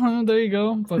hopeful. There you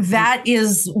go. But that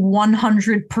is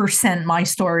 100% my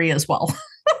story as well.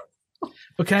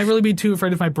 But can I really be too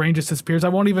afraid if my brain just disappears? I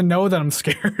won't even know that I'm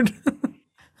scared.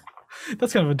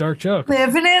 That's kind of a dark joke.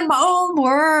 Living in my own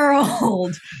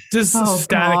world. Just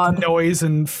static noise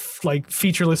and like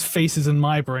featureless faces in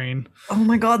my brain. Oh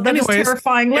my God, that is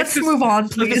terrifying. Let's move on,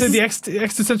 please. The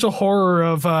existential horror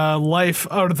of life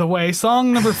out of the way.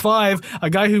 Song number 5, a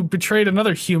guy who betrayed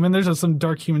another human. There's some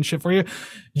dark human shit for you.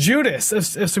 Judas,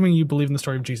 assuming you believe in the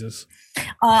story of Jesus.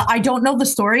 I don't know the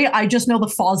story. I just know the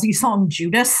Fozzy song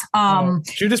Judas.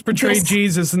 Judas betrayed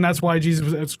Jesus, and that's why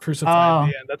Jesus was crucified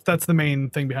at the end. That's the main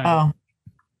thing behind it.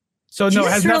 So no,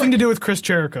 it has nothing to do with Chris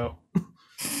Jericho. That's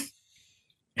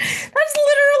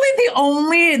literally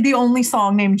the only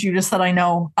song named Judas that I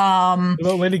know.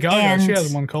 Well, Lady Gaga, she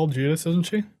has one called Judas, doesn't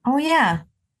she? Oh yeah.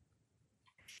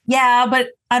 Yeah, but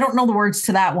I don't know the words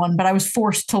to that one, but I was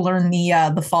forced to learn the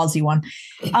Fozzy one.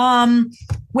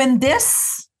 When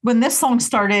this song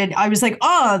started, I was like,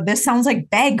 oh, this sounds like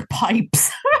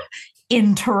bagpipes.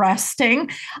 Interesting.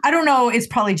 I don't know. It's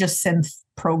probably just synth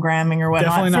programming or whatnot.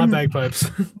 Definitely not bagpipes.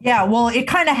 Yeah, well, it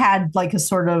kind of had like a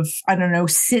sort of, I don't know,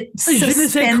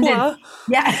 suspended.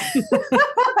 Yeah.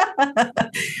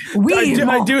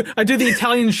 I do the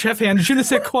Italian chef hand. Je ne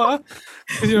sais quoi.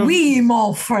 Oui,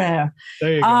 mon frère.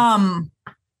 There you go.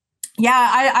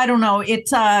 Yeah, I don't know.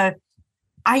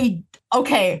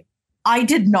 I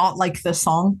did not like this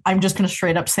song. I'm just going to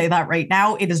straight up say that right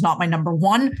now. It is not my number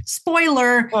one.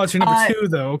 Spoiler. Oh, it's your number two,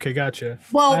 though. Okay, gotcha.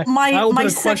 Well, I'll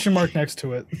put a question mark next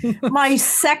to it. My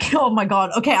second. Oh my God.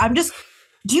 Okay,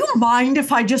 do you mind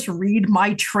if I just read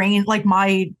my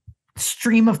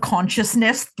stream of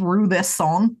consciousness through this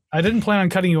song? I didn't plan on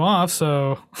cutting you off,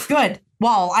 so. Good.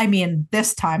 Well, I mean,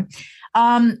 this time.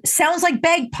 Sounds like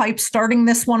bagpipes starting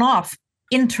this one off.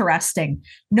 Interesting.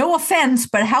 No offense,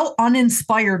 but how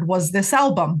uninspired was this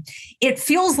album? It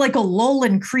feels like a lull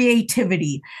in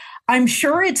creativity. I'm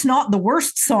sure it's not the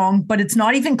worst song, but it's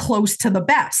not even close to the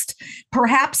best.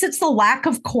 Perhaps it's the lack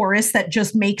of chorus that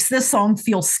just makes this song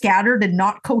feel scattered and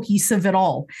not cohesive at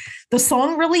all. The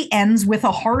song really ends with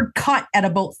a hard cut at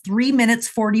about 3 minutes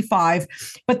 45,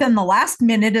 but then the last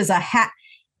minute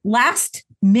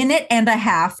and a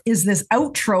half is this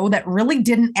outro that really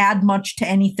didn't add much to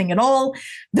anything at all.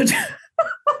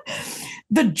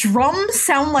 The drums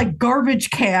sound like garbage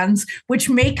cans, which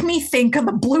make me think of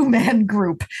the Blue Man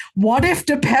Group. What if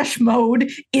Depeche Mode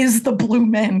is the Blue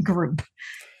Man Group?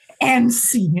 And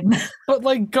scene. But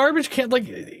like garbage can, like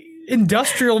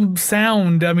industrial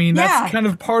sound. I mean, that's kind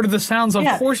of part of the sound. So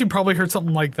of course you probably heard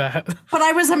something like that. But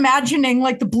I was imagining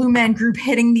like the Blue Man Group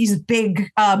hitting these big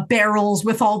barrels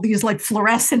with all these like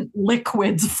fluorescent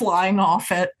liquids flying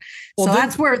off it. Well,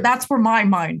 so that's where my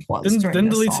mind was. Didn't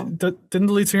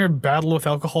the lead singer battle with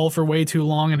alcohol for way too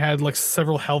long and had like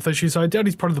several health issues? So I doubt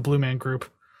he's part of the Blue Man Group.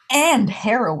 And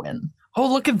heroin.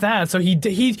 Oh, look at that. So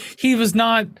he was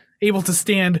not able to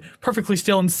stand perfectly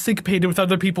still and syncopated with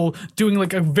other people doing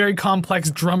like a very complex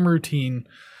drum routine.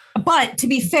 But to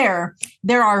be fair,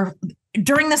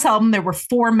 during this album, there were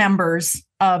 4 members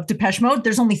of Depeche Mode.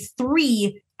 There's only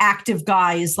 3 active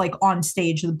guys like on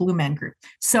stage of the Blue Man Group.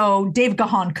 So Dave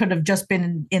Gahan could have just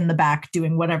been in the back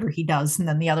doing whatever he does. And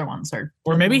then the other ones are.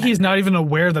 Or maybe he's not even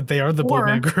aware that they are the Blue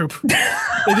Man Group.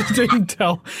 They just didn't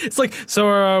tell. It's like, so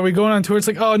are we going on tour? It's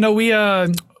like, oh no, we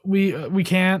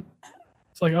can't.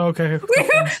 Like, oh, okay.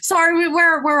 Sorry,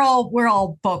 we're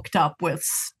all booked up with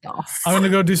stuff. I'm gonna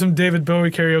go do some David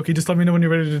Bowie karaoke. Just let me know when you're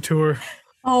ready to tour.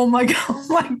 Oh my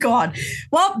god.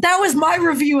 Well, that was my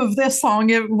review of this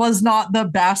song. It was not the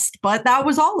best, but that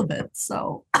was all of it.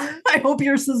 So I hope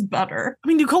yours is better. I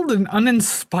mean, you called it an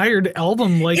uninspired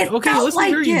album. Like, okay, listen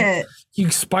like here, you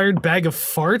expired bag of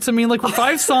farts. I mean, like, we're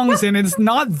 5 songs in, and it's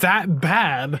not that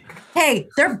bad. Hey,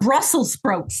 they're Brussels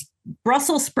sprouts.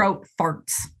 Brussels sprout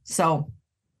farts. So.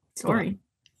 Sorry.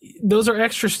 Those are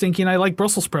extra stinky, and I like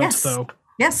Brussels sprouts, though.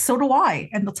 Yes, so do I,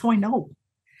 and that's how I know.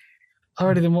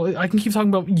 Alrighty, then. Well, I can keep talking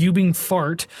about you being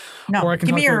fart, or I can give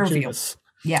talk me your about review. Judas.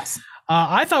 Yes.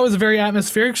 I thought it was a very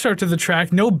atmospheric start to the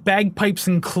track, no bagpipes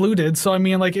included. So I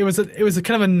mean, like it was a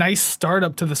kind of a nice start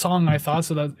up to the song, I thought,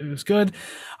 so that it was good.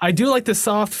 I do like the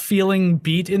soft feeling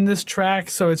beat in this track,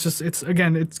 so it's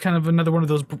kind of another one of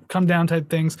those come down type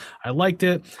things. I liked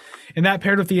it, and that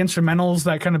paired with the instrumentals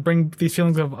that kind of bring these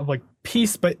feelings of like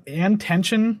peace and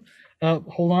tension.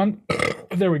 Hold on,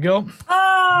 there we go.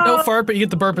 No fart, but you get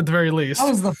the burp at the very least. That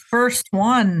was the first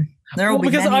one.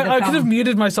 Because I could have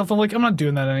muted myself. I'm like, I'm not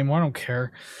doing that anymore. I don't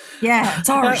care. Yeah, it's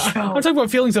our show. I'm talking about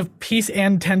feelings of peace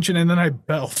and tension, and then I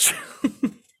belch.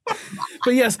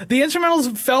 But yes, the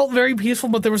instrumentals felt very peaceful,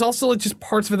 but there was also like just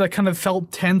parts of it that kind of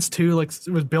felt tense too, like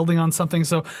it was building on something.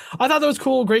 So I thought that was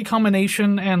cool, great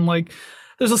combination, and like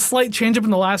there's a slight change up in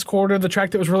the last quarter of the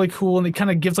track that was really cool, and it kind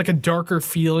of gives like a darker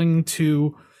feeling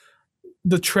to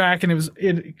the track, and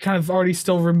it kind of already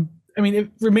still. It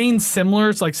remains similar.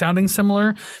 It's like sounding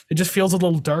similar. It just feels a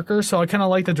little darker. So I kind of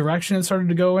like the direction it started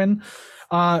to go in.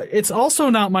 It's also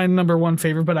not my number one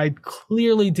favorite, but I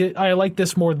clearly did. I like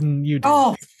this more than you did.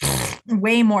 Oh,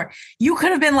 way more. You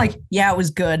could have been like, yeah, it was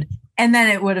good. And then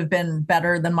it would have been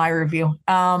better than my review.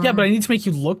 Yeah, but I need to make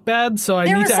you look bad. So I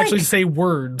need to actually say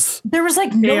words. There was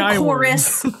like no AI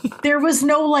chorus. There was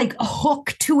no like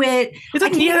hook to it. It's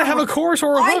like you had to have a chorus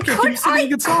or a hook. I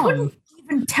couldn't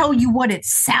even tell you what it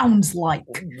sounds like.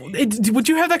 Would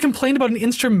you have that complaint about an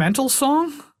instrumental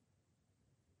song?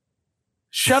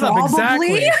 Shut up,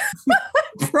 Probably. exactly.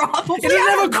 Probably. It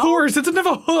doesn't have a chorus. It doesn't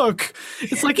have a hook.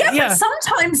 It's like, yeah, but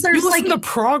sometimes there's you listen like to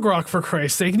prog rock, for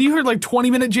Christ's sake, and you heard like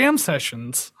 20-minute jam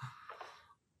sessions.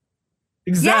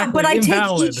 Exactly. Yeah, but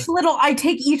invalid. I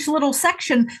take each little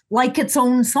section like its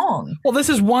own song. Well, this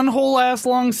is one whole ass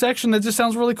long section that just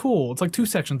sounds really cool. It's like 2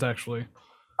 sections actually.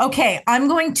 Okay, I'm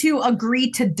going to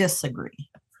agree to disagree.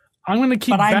 I'm going to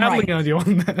keep battling on you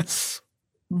on this.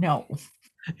 No.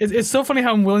 It's so funny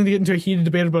how I'm willing to get into a heated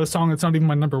debate about a song that's not even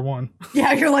my number one.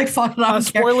 Yeah, you're like, fuck it, I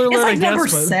don't care. Spoiler alert, it's like I guess, number but...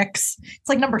 6. It's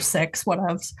like number 6,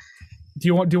 whatevs. Do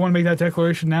you want to make that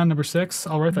declaration now, number 6?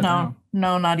 I'll write that down.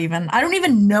 No, not even. I don't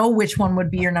even know which one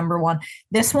would be your number one.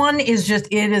 This one is just,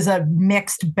 it is a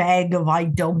mixed bag of I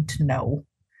don't know.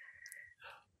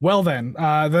 Well then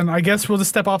I guess we'll just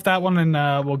step off that one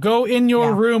and we'll go in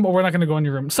your room, or we're not going to go in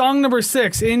your room. Song number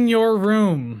 6, In Your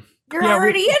Room. You're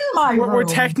already in my room. We're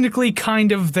technically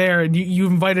kind of there, and you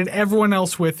invited everyone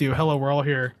else with you. Hello, we're all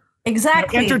here.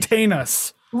 Exactly. Now entertain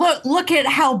us. Look at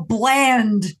how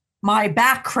bland my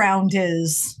background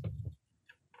is.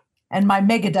 And my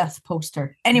Megadeth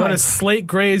poster. Anyway. But as slate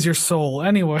gray as your soul.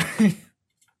 Anyway.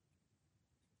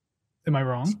 Am I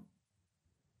wrong?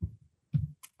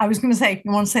 I was going to say,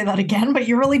 you want to say that again, but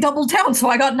you really doubled down, so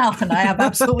I got nothing. I have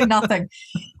absolutely nothing.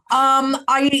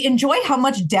 I enjoy how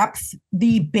much depth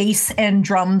the bass and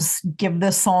drums give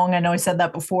this song. I know I said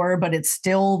that before, but it's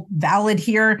still valid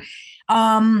here.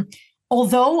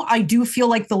 Although I do feel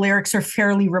like the lyrics are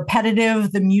fairly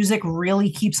repetitive, the music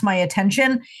really keeps my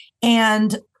attention.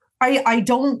 And I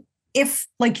don't, if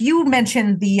like you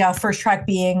mentioned the first track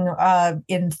being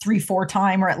in 3/4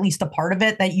 time, or at least a part of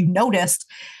it that you noticed,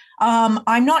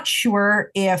 I'm not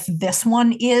sure if this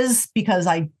one is, because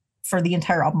for the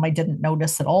entire album, I didn't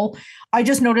notice at all. I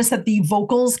just noticed that the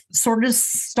vocals sort of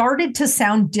started to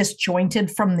sound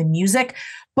disjointed from the music,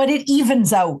 but it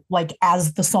evens out like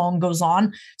as the song goes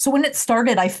on. So when it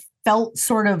started, I felt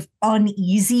sort of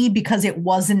uneasy because it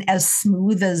wasn't as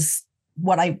smooth as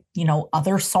what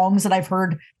other songs that I've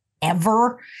heard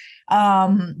ever.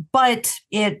 But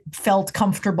it felt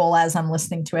comfortable as I'm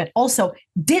listening to it. Also,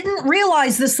 didn't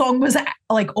realize this song was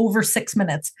like over 6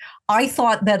 minutes. I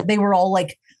thought that they were all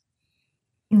like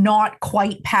not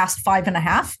quite past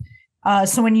 5.5.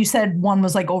 So when you said one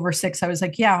was like over 6, I was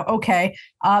like, yeah, okay.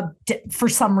 For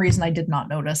some reason, I did not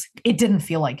notice. It didn't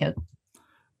feel like it.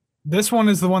 This one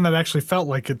is the one that actually felt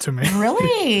like it to me.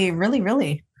 Really, really,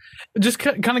 really. Just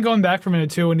kind of going back for a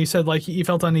minute too, when you said like you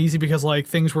felt uneasy because like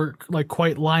things were like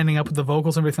quite lining up with the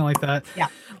vocals and everything like that. Yeah.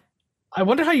 I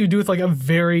wonder how you do with like a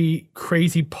very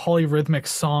crazy polyrhythmic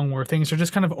song where things are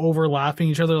just kind of overlapping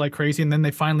each other like crazy, and then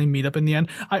they finally meet up in the end.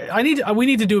 We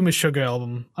need to do a Meshuggah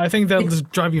album. I think that'll just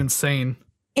drive you insane.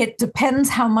 It depends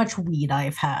how much weed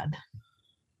I've had.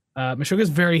 Meshuggah is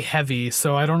very heavy,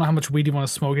 so I don't know how much weed you want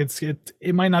to smoke.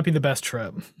 It might not be the best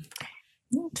trip.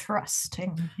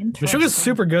 Interesting. Meshuggah is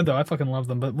super good though. I fucking love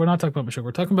them, but we're not talking about Meshuggah.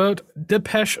 We're talking about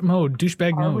Depeche Mode,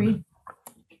 douchebag mode.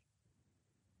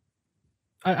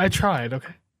 I tried,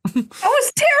 okay. That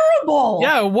was terrible.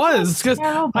 Yeah, it was. Because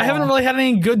I haven't really had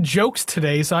any good jokes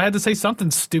today, so I had to say something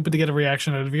stupid to get a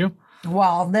reaction out of you.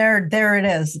 Well, there it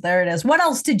is. There it is. What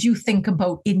else did you think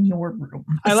about In Your Room?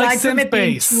 I like synth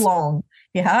bass. Too long.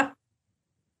 Yeah.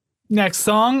 Next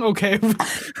song, okay.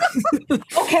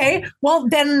 Okay. Well,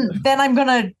 then I'm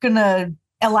gonna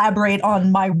elaborate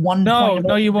on my one point.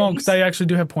 No, you won't, because I actually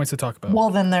do have points to talk about.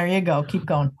 Well, then there you go. Keep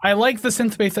going. I like the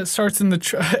synth bass that starts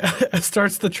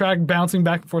starts the track bouncing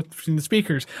back and forth between the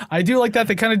speakers. I do like that.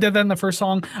 They kind of did that in the first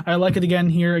song. I like it again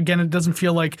here. Again, it doesn't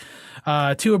feel like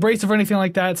too abrasive or anything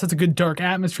like that. It sets a good dark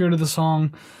atmosphere to the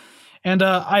song. And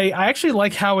I actually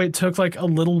like how it took like a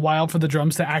little while for the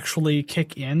drums to actually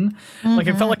kick in. Mm-hmm. Like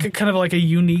it felt like kind of like a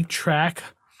unique track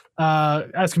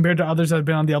as compared to others that have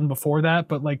been on the album before that.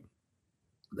 But like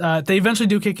they eventually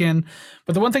do kick in.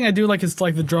 But the one thing I do like is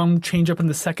like the drum change up in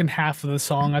the second half of the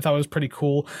song. I thought it was pretty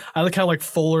cool. I like how like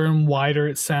fuller and wider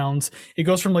it sounds. It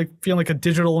goes from like feeling like a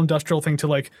digital industrial thing to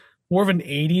like more of an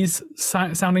 80s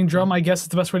sounding drum, I guess is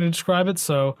the best way to describe it.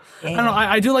 So I don't know.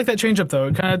 I do like that change up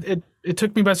though. It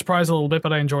took me by surprise a little bit,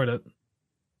 but I enjoyed it.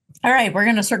 All right, we're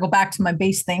going to circle back to my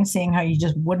bass thing, seeing how you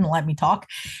just wouldn't let me talk.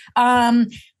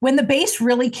 When the bass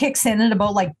really kicks in at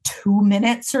about like 2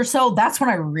 minutes or so, that's when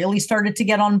I really started to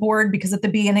get on board, because at the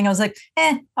beginning I was like,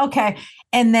 okay.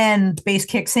 And then the bass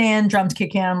kicks in, drums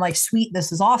kick in. I'm like, sweet,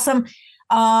 this is awesome.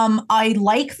 I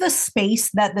like the space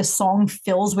that this song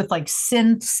fills with like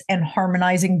synths and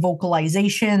harmonizing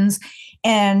vocalizations.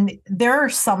 And there are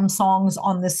some songs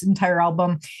on this entire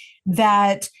album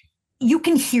that you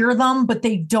can hear them, but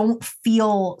they don't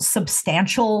feel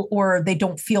substantial or they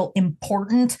don't feel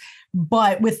important.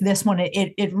 But with this one,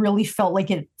 it really felt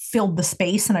like it filled the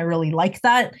space, and I really like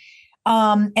that.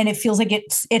 And it feels like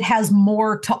it has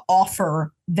more to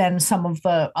offer than some of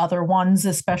the other ones,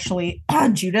 especially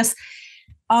Judas.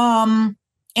 And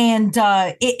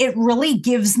it really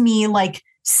gives me like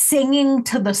singing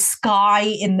to the sky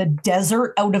in the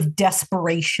desert out of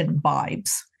desperation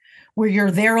vibes, where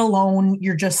you're there alone,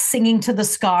 you're just singing to the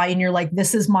sky, and you're like,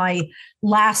 this is my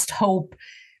last hope.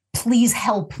 Please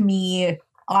help me.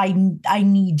 I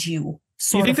need you,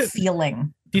 sort of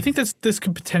feeling. Do you think this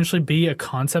could potentially be a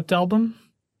concept album?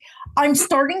 I'm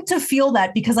starting to feel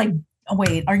that because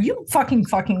wait, are you fucking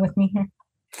with me here?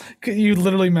 You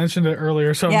literally mentioned it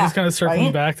earlier, so I'm just kind of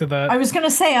circling back to that. I was going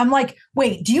to say, I'm like,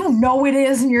 wait, do you know it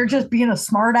is and you're just being a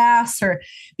smart ass? Or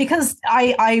because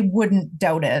I wouldn't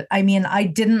doubt it. I mean, I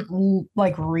didn't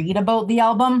like read about the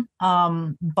album,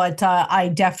 but I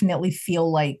definitely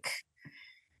feel like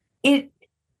it.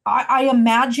 I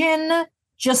imagine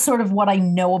just sort of what I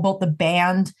know about the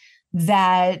band,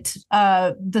 that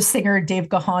the singer Dave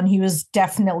Gahan, he was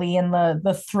definitely in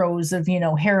the throes of,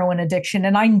 heroin addiction.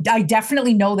 And I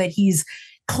definitely know that he's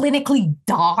clinically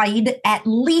died at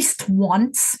least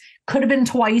once, could have been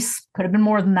twice, could have been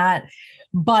more than that.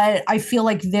 But I feel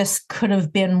like this could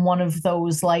have been one of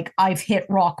those, like, I've hit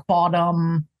rock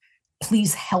bottom,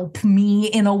 please help me,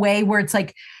 in a way where it's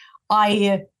like,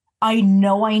 I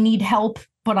know I need help,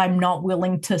 but I'm not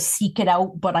willing to seek it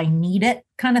out, but I need it,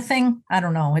 kind of thing. I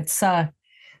don't know. It's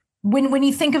when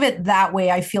you think of it that way,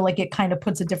 I feel like it kind of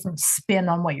puts a different spin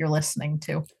on what you're listening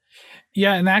to.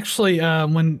 Yeah, and actually,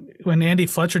 when Andy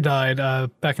Fletcher died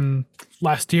back in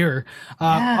last year,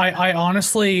 I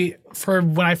honestly, for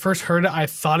when I first heard it, I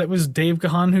thought it was Dave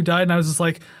Gahan who died, and I was just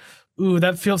like, ooh,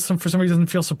 that feels for some reason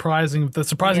feels surprising. The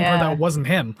surprising part that it wasn't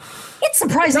him. It's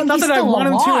surprising not he's that still I want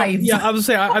alive. him to. Yeah, I was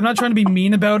say I'm not trying to be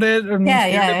mean about it or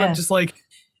but just like,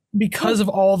 because of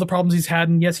all the problems he's had,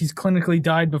 and yes, he's clinically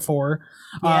died before.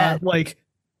 Like,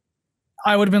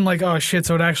 I would have been like, oh shit,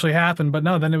 so it actually happened. But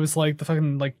no, then it was like the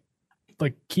fucking like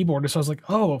keyboardist. So I was like,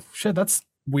 oh shit, that's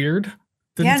weird.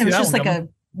 And it was just like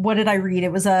what did I read?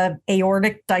 It was a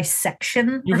aortic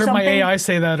dissection. You heard something. My AI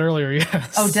say that earlier,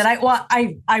 yes. Oh, did I? Well,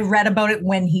 I read about it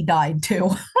when he died too.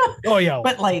 Oh yeah.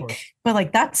 but like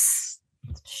that's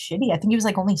shitty. I think he was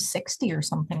like only 60 or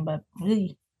something, but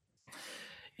really.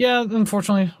 Yeah,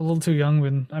 unfortunately, a little too young.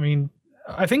 When I mean,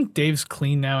 I think Dave's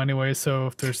clean now anyway, so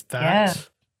if there's that.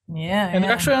 Yeah. And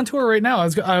they're actually on tour right now.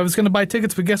 I was gonna buy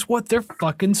tickets, but guess what? They're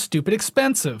fucking stupid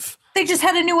expensive. They just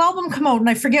had a new album come out, and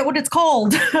I forget what it's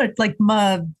called. Like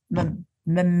Memento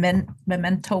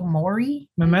Mori.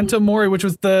 Memento Mori, which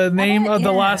was the name of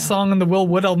the last song on the Will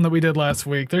Wood album that we did last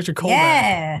week. There's your callback.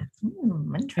 Yeah.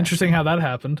 Interesting how that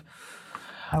happened.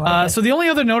 Like so the only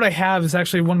other note I have is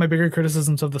actually one of my bigger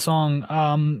criticisms of the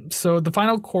song. So the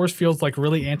final chorus feels like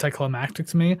really anticlimactic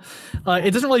to me.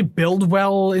 It doesn't really build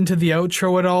well into the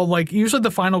outro at all. Like, usually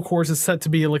the final chorus is set to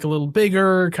be like a little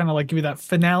bigger, kind of like give you that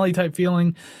finale type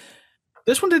feeling.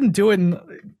 This one didn't do it, and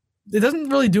it doesn't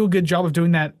really do a good job of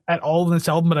doing that at all in this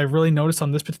album, but I really noticed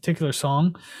on this particular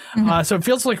song. So it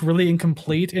feels like really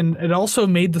incomplete, and it also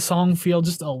made the song feel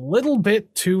just a little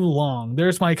bit too long.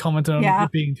 There's my comment on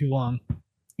it being too long.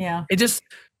 Yeah. It just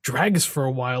drags for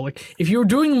a while. Like, if you were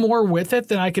doing more with it,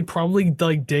 then I could probably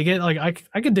like dig it. Like,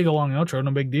 I could dig a long outro,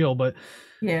 no big deal, but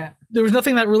yeah, there was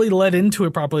nothing that really led into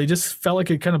it properly. It just felt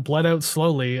like it kind of bled out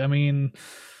slowly. I mean,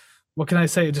 what can I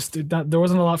say? There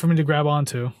wasn't a lot for me to grab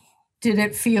onto. Did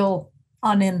it feel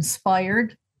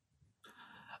uninspired?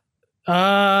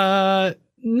 Not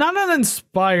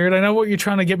uninspired. I know what you're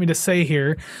trying to get me to say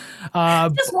here.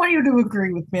 Just want you to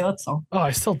agree with me. That's all. Oh,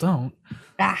 I still don't.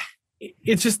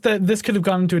 It's just that this could have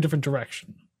gone into a different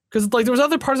direction. Because like there was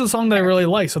other parts of the song that I really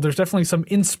like, so there's definitely some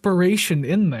inspiration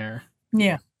in there.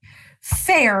 Yeah.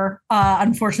 Fair.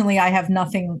 Unfortunately, I have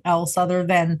nothing else other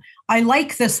than I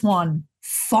like this one.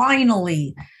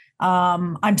 Finally.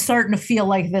 I'm starting to feel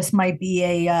like this might be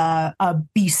a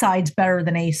B-sides better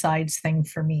than A-sides thing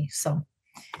for me. So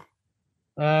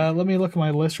let me look at my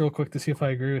list real quick to see if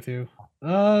I agree with you.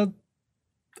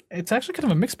 It's actually kind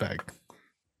of a mixed bag.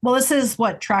 Well, this is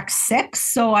track 6.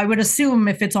 So I would assume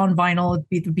if it's on vinyl, it'd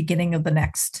be the beginning of the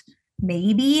next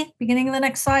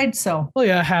side. So, well,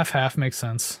 yeah, half makes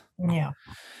sense. Yeah.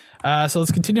 So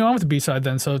let's continue on with the B-side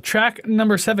then. So track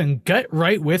number 7, Get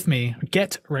Right With Me.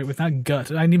 Get Right With, not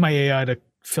gut. I need my AI to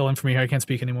fill in for me here. I can't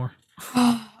speak anymore.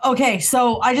 Okay,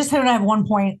 so I just have one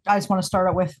point I just want to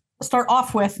start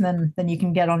off with, and then you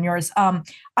can get on yours. I'm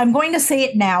going to say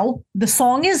it now. The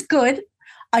song is good.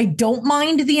 I don't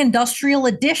mind the industrial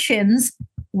additions,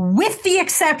 with the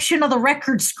exception of the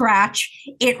record scratch,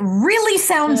 it really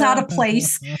sounds out of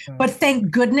place. But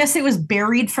thank goodness it was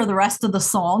buried for the rest of the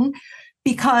song,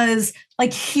 because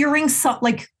like hearing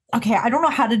okay, I don't know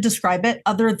how to describe it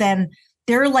other than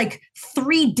there are like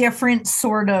 3 different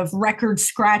sort of record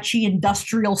scratchy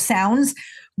industrial sounds,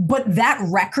 but that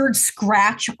record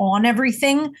scratch on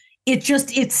everything, it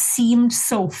seemed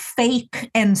so fake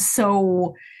and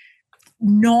so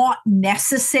not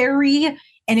necessary,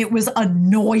 and it was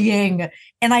annoying.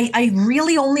 And I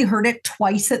really only heard it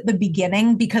twice at the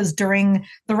beginning, because during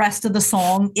the rest of the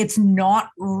song, it's not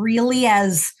really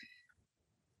as,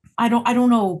 I don't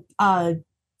know,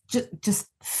 just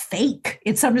fake.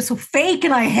 It sounded so fake,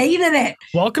 and I hated it.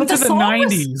 Welcome to the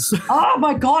 90s. Oh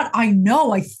my God, I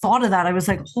know. I thought of that. I was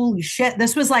like, holy shit.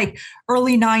 This was like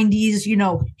early 90s,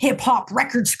 hip hop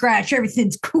record scratch.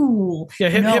 Everything's cool. Yeah,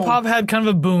 hip hop had kind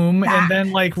of a boom, and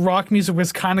then like rock music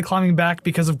was kind of climbing back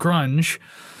because of grunge.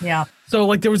 Yeah. So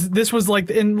like this was like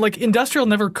industrial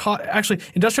never caught, actually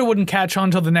industrial wouldn't catch on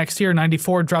until the next year.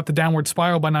 94 dropped The Downward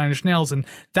Spiral by Nine Inch Nails, and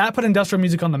that put industrial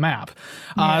music on the map.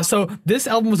 Yeah. So this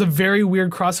album was a very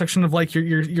weird cross section of like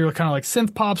your kind of like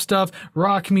synth pop stuff,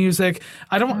 rock music.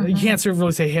 You can't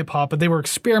really say hip hop, but they were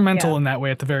experimental in that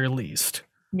way at the very least.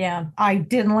 Yeah, I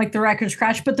didn't like the record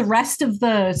scratch, but the rest of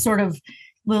the sort of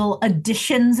little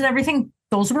additions and everything,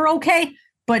 those were okay.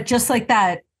 But just like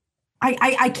that,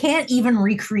 I can't even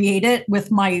recreate it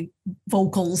with my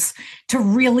vocals to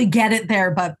really get it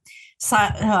there, but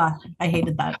I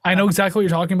hated that. I know exactly what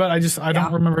you're talking about. I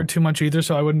don't remember it too much either,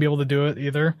 so I wouldn't be able to do it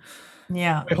either.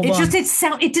 Yeah. Wait,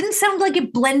 it didn't sound like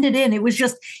it blended in. It was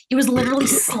literally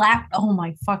slapped. Oh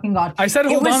my fucking God. I said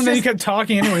hold on, and then you kept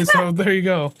talking anyway, so there you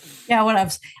go. Yeah, whatever.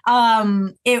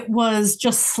 It was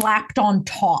just slapped on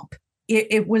top. I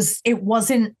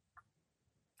didn't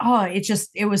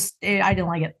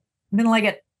like it. Didn't like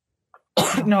it.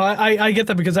 No, I get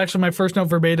that, because actually my first note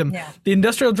verbatim, the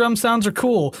industrial drum sounds are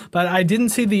cool, but I didn't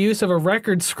see the use of a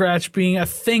record scratch being a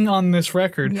thing on this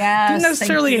record. Yes, didn't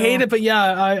necessarily hate it, but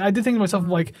I did think to myself,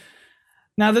 like,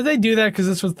 now did they do that because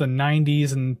this was the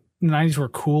 90s and the 90s were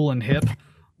cool and hip?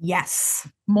 Yes,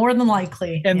 more than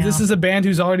likely. And this is a band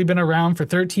who's already been around for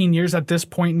 13 years at this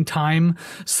point in time.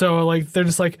 So like they're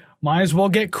just like, might as well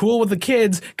get cool with the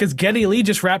kids, because Geddy Lee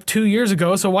just rapped 2 years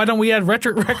ago. So why don't we add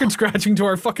record scratching to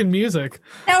our fucking music?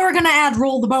 Now we're gonna add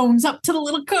Roll the Bones up to the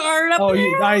little card.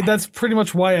 That's pretty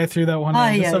much why I threw that one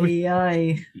in.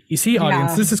 You see,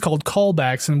 audience, this is called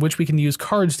callbacks, in which we can use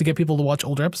cards to get people to watch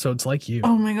older episodes like you.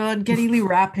 Oh my God, Geddy Lee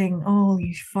rapping. Oh,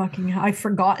 you fucking! I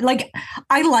forgot. Like,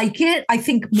 I like it. I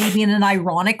think maybe in an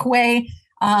ironic way.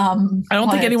 I don't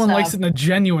think anyone likes it in a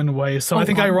genuine way, so I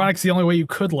think ironic's the only way you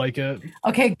could like it.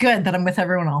 Okay, good. Then I'm with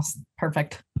everyone else.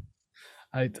 Perfect.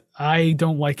 I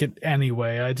don't like it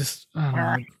anyway. I don't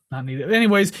know, not need it.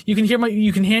 Anyways, you can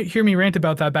hear me rant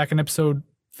about that back in episode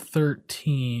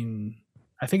 13.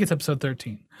 I think it's episode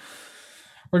 13.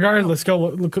 Regardless, go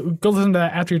listen to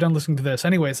that after you're done listening to this.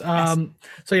 Anyways, so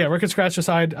yeah, record scratch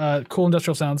aside, cool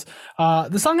industrial sounds.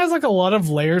 The song has like a lot of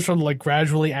layers sort of like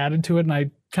gradually added to it, and I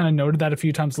kind of noted that a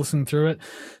few times listening through it.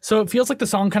 So it feels like the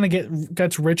song kind of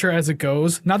gets richer as it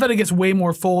goes. Not that it gets way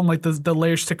more full and like the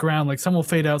layers stick around. Like some will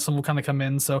fade out, some will kind of come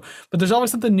in. So, but there's always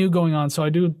something new going on. So I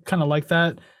do kind of like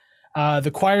that.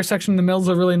 The choir section in the middle is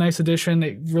a really nice addition.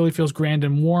 It really feels grand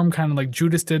and warm, kind of like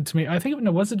Judas did to me. I think,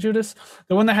 was it Judas?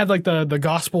 The one that had like the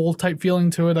gospel type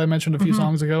feeling to it I mentioned a few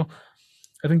songs ago.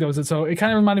 I think that was it. So it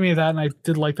kind of reminded me of that, and I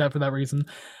did like that for that reason.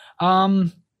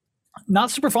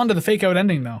 Not super fond of the fake out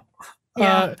ending though.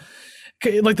 Yeah.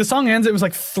 Like the song ends, it was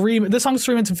like this song's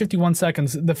 3 minutes and 51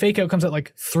 seconds. The fake out comes at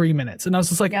like 3 minutes. And I was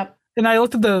just like, and I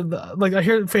looked at the like, I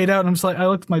hear it fade out, and I'm just like, I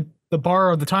looked at the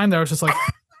bar of the time there. I was just like,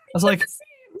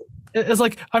 it's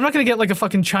like, I'm not going to get like a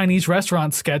fucking Chinese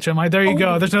restaurant sketch, am I? There you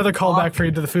go. There's another callback for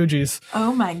you to the Fugees.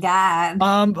 Oh my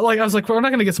God. Like I was like, we're not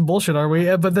going to get some bullshit, are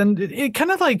we? But then it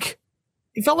kind of like,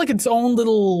 it felt like its own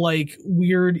little like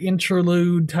weird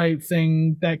interlude type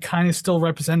thing that kind of still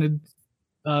represented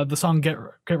the song Get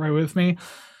Right With Me.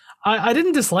 I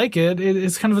didn't dislike it.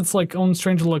 It's kind of its like own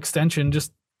strange little extension.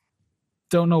 Just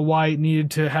don't know why it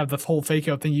needed to have the whole fake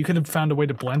out thing. You could have found a way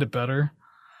to blend it better.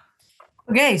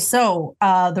 Okay, so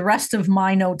the rest of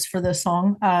my notes for this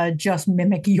song just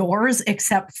mimic yours,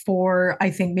 except for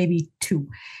I think maybe 2.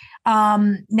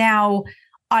 Now,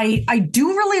 I do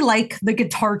really like the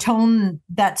guitar tone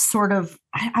that sort of,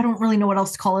 I don't really know what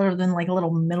else to call it other than like a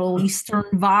little Middle Eastern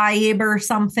vibe or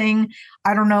something.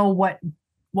 I don't know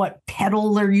what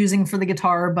pedal they're using for the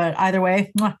guitar, but either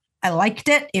way, I liked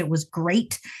it. It was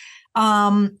great.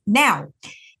 Now,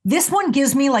 This one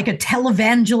gives me like a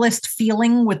televangelist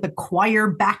feeling with the choir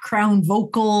background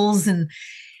vocals. And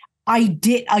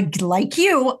like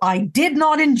you, I did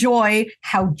not enjoy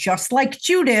how, just like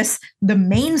Judas, the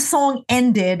main song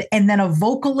ended and then a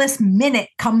vocalist minute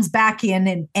comes back in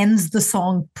and ends the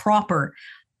song proper.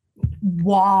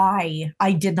 Why?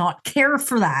 I did not care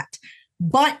for that.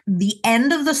 But the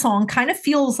end of the song kind of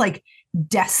feels like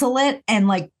desolate and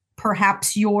like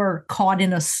perhaps you're caught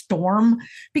in a storm,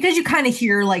 because you kind of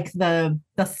hear like the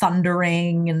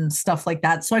thundering and stuff like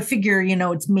that. So I figure,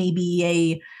 it's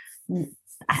maybe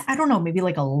I don't know, maybe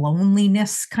like a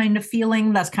loneliness kind of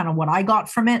feeling. That's kind of what I got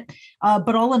from it.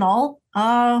 But all in all,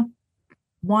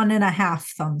 1.5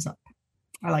 thumbs up.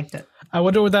 I liked it. I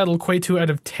wonder what that'll equate to out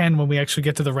of 10 when we actually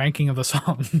get to the ranking of the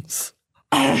songs.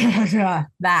 That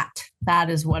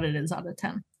is what it is out of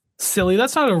 10. Silly,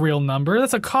 that's not a real number.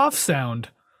 That's a cough sound.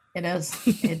 It is.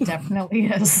 It definitely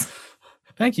is.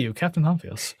 Thank you, Captain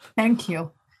Obvious. Thank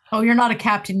you. Oh, you're not a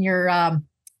captain. You're I'm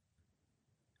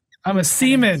a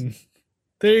seaman.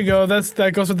 There you go.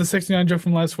 That goes with the 69 joke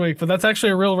from last week, but that's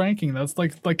actually a real ranking. That's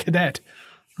like cadet.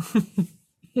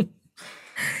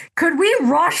 Could we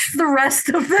rush the rest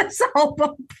of this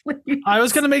album, please? I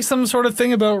was going to make some sort of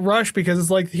thing about Rush because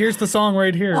it's like, here's the song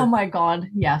right here. Oh my God.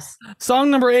 Yes. Song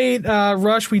number 8,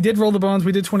 Rush. We did Roll the Bones.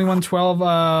 We did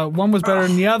 2112. One was better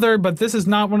than the other, but this is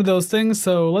not one of those things.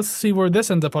 So let's see where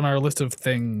this ends up on our list of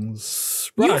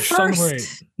things. Rush, song number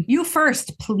 8. You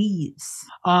first, please.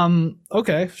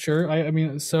 Okay, sure. I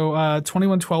mean, so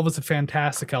 2112 is a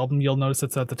fantastic album. You'll notice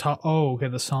it's at the top. Oh, okay,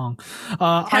 the song.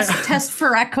 Test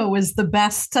for Echo is the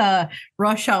best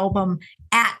Rush album.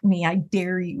 At me, I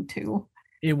dare you to.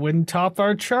 It wouldn't top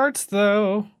our charts,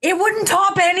 though. It wouldn't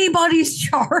top anybody's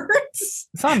charts.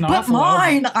 It's not an but awful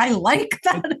mine. album. I like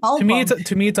that album.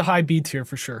 To me, it's a high B tier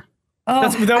for sure.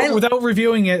 That's without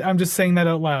reviewing it. I'm just saying that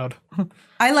out loud.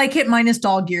 I like it minus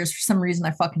Dog Years. For some reason,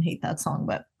 I fucking hate that song,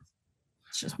 but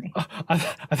it's just me. I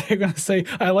think I'm gonna say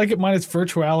I like it minus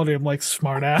Virtuality. I'm like,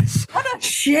 smart ass. What a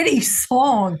shitty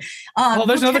song. Well,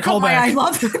 there's another callback.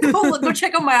 Go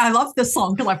check out my I love this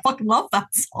song because I fucking love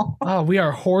that song. Oh, we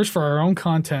are whores for our own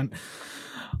content.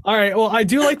 All right. Well, I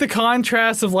do like the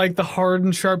contrast of like the hard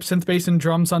and sharp synth bass and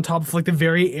drums on top of like the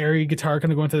very airy guitar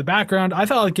kind of going to the background. I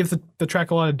thought it gives the track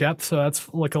a lot of depth, so that's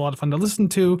like a lot of fun to listen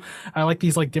to. I like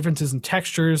these like differences in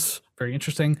textures. Very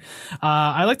interesting.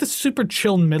 I like the super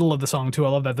chill middle of the song too. I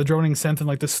love that, the droning synth and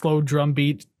like the slow drum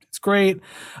beat. It's great.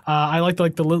 I like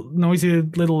the noisy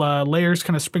little layers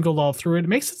kind of sprinkled all through it. It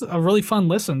makes it a really fun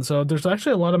listen. So there's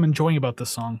actually a lot I'm enjoying about this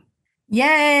song.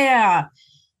 Yeah.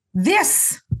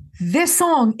 This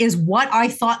song is what I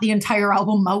thought the entire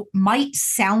album might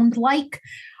sound like.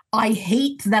 I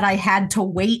hate that I had to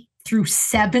wait through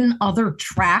 7 other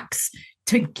tracks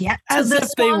to get to as this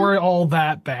if they one. were all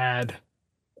that bad.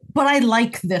 But I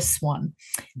like this one.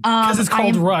 Because it's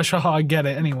called Rush. Haha, I get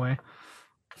it anyway.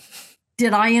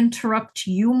 Did I interrupt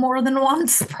you more than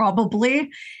once? Probably.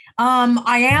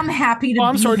 I am happy to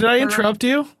I'm sorry, did I interrupt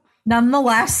you?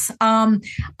 Nonetheless, I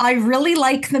really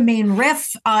like the main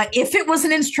riff. If it was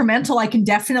an instrumental, I can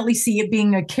definitely see it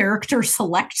being a character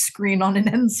select screen on an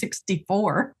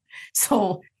N64.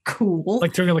 So cool.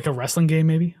 Like during like a wrestling game,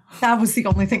 maybe? That was the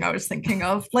only thing I was thinking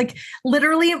of. Like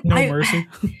literally, No mercy.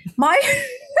 My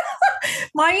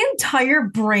entire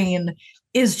brain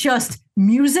is just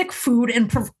music, food,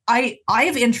 and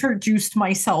I've introduced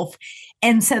myself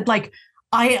and said like,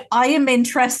 I am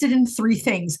interested in 3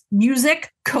 things: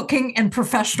 music, cooking, and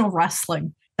professional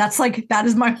wrestling. That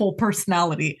is my whole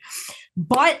personality.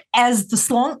 But as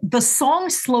the song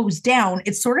slows down,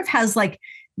 it sort of has like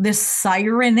this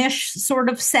siren-ish sort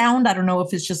of sound. I don't know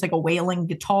if it's just like a wailing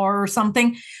guitar or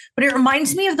something, but it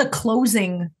reminds me of the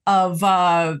closing of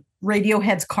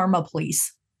Radiohead's Karma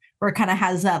Police, where it kind of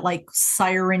has that like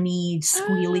siren-y,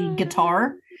 squealy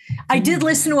guitar. I did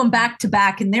listen to them back to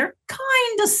back, and they're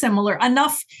kind of similar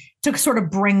enough to sort of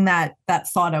bring that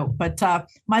thought out. But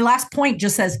my last point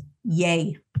just says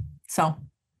 "yay." So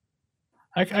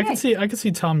I can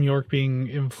see Tom York being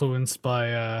influenced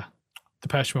by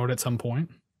Depeche Mode at some point.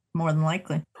 More than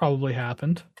likely, probably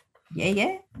happened.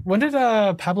 Yeah. When did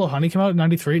Pablo Honey come out?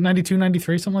 93, 92,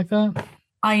 93, something like that.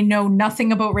 I know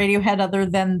nothing about Radiohead other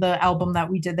than the album that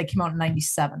we did that came out in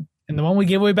 97. And the one we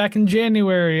gave away back in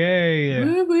January. Yay.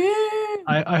 Woo-woo.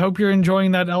 I hope you're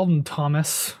enjoying that album,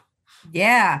 Thomas.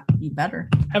 Yeah, you better.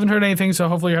 Haven't heard anything, so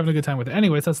hopefully you're having a good time with it.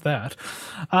 Anyways, that's that.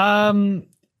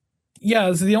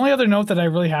 Yeah, so the only other note that I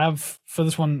really have for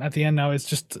this one at the end now is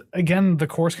just, again, the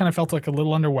chorus kind of felt like a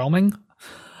little underwhelming.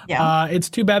 Yeah. It's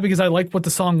too bad because I liked what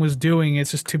the song was doing.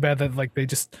 It's just too bad that like they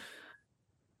just,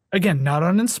 again, not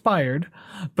uninspired,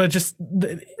 but just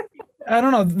I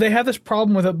don't know. They had this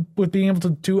problem with being able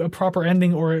to do a proper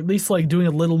ending, or at least like doing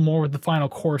a little more with the final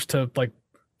chorus to like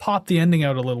pop the ending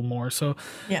out a little more. So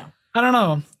Yeah. I don't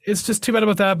know. It's just too bad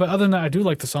about that. But other than that, I do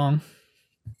like the song.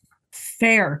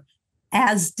 Fair.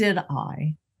 As did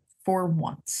I, for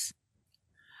once.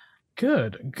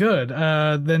 Good.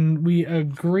 Then we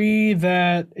agree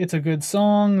that it's a good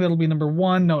song. That'll be number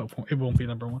one. No, it won't be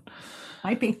number one.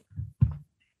 Might be.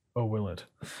 Oh, will it?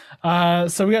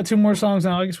 So we got two more songs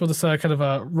now. I guess we'll just kind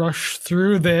of rush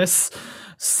through this.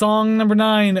 Song number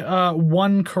 9,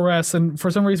 One Caress. And for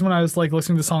some reason, when I was like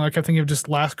listening to the song, I kept thinking of just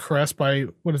Last Caress by,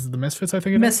 what is it, the Misfits, I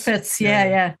think it is? Misfits,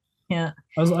 yeah. I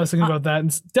was thinking about that. And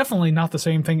it's definitely not the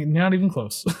same thing. Not even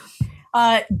close.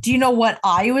 Do you know what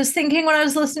I was thinking when I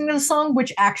was listening to the song,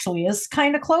 which actually is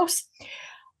kind of close?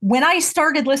 When I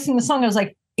started listening to the song, I was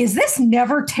like, is this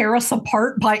Never Tear Us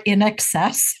Apart by In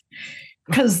Excess?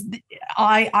 Because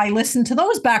I listened to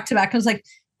those back to back. I was like,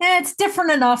 it's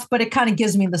different enough, but it kind of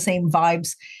gives me the same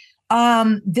vibes.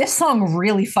 This song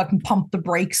really fucking pumped the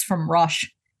brakes from Rush.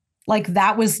 Like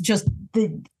that was just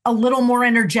a little more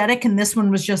energetic, and this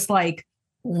one was just like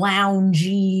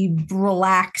loungy,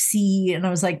 relaxy. And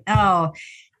I was like, oh,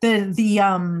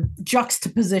 the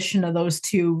juxtaposition of those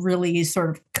two really sort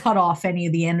of cut off any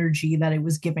of the energy that it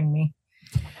was giving me.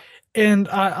 And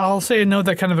I'll say a note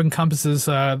that kind of encompasses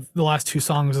the last two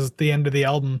songs as the end of the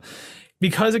album,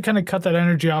 because it kind of cut that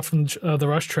energy off from the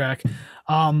Rush track.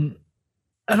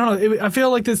 I don't know. I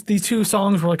feel like these two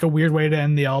songs were like a weird way to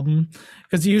end the album,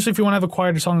 because usually if you want to have a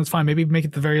quieter song, that's fine. Maybe make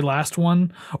it the very last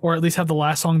one, or at least have the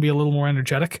last song be a little more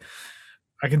energetic.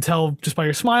 I can tell just by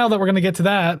your smile that we're going to get to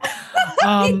that. Yeah.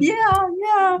 I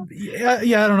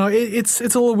don't know. It's a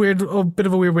little weird, a bit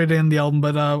of a weird way to end the album,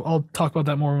 but I'll talk about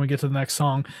that more when we get to the next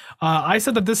song. I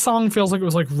said that this song feels like it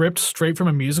was like ripped straight from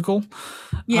a musical.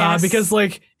 Yes. Because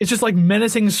like it's just like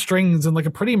menacing strings and like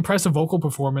a pretty impressive vocal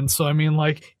performance. So I mean,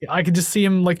 like I could just see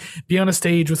him like be on a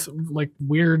stage with like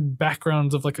weird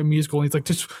backgrounds of like a musical, and he's like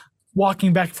just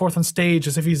walking back and forth on stage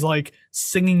as if he's like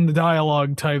singing the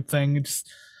dialogue type thing. It just,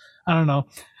 I don't know.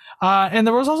 And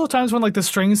there was also times when like the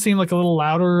strings seemed like a little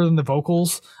louder than the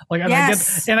vocals. Like, and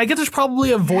I get there's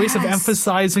probably a voice of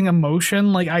emphasizing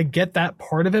emotion. Like I get that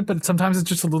part of it, but sometimes it's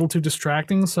just a little too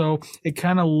distracting. So it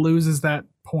kind of loses that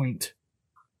point.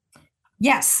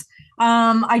 Yes.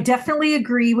 I definitely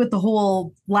agree with the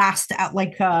whole last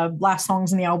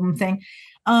songs in the album thing.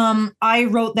 I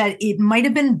wrote that it might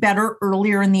have been better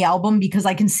earlier in the album because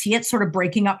I can see it sort of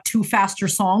breaking up two faster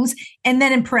songs. And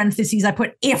then in parentheses, I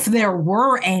put if there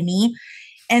were any.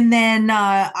 And then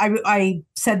I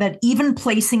said that even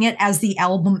placing it as the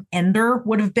album ender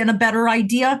would have been a better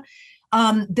idea.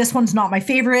 This one's not my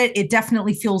favorite. It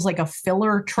definitely feels like a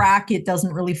filler track. It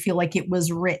doesn't really feel like it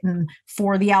was written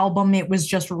for the album. It was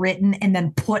just written and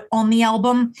then put on the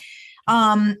album.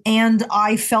 And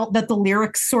I felt that the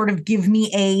lyrics sort of give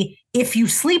me a, if you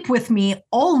sleep with me,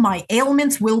 all my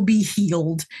ailments will be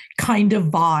healed kind of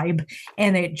vibe.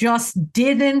 And it just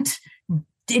didn't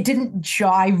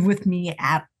jive with me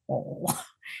at all.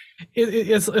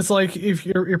 It's like if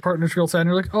your partner's real sad and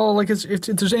you're like, oh, like if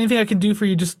there's anything I can do for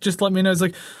you, just let me know. It's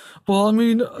like, well, I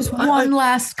mean, just one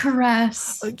last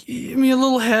caress. Like, give me a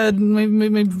little head,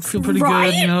 maybe feel pretty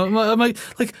good, you know. I might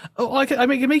like, oh, I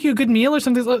can make you a good meal or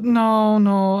something. Like,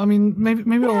 no. I mean, maybe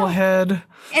a little head.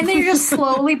 And then you're just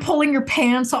slowly pulling your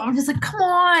pants off. I'm just like, come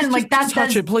on, just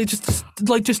touch it, please. Just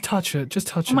touch it. Just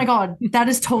touch it. Oh my god, that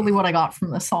is totally what I got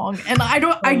from this song. And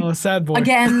sad boy.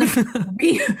 Again,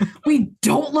 we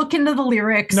don't look into the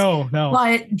lyrics. No.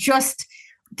 But just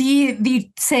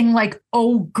the saying like,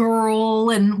 oh girl,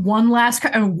 and one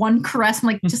caress. I'm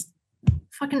like, just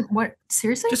fucking what?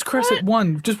 Seriously? Just caress it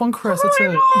just one caress. Oh that's my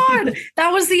it. God.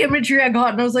 That was the imagery I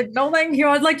got, and I was like, no, thank you.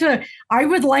 I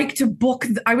would like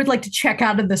to check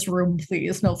out of this room,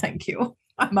 please. No, thank you.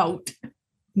 I'm out.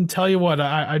 And tell you what,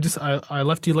 I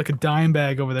left you like a dime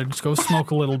bag over there. Just go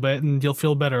smoke a little bit, and you'll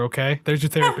feel better. Okay, there's your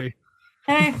therapy.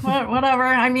 Hey, whatever.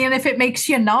 I mean, if it makes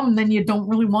you numb, then you don't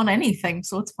really want anything,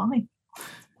 so it's fine.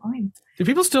 Fine. Do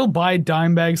people still buy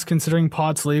dime bags considering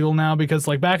pot's legal now? Because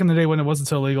like back in the day when it wasn't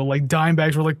so legal, like dime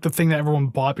bags were like the thing that everyone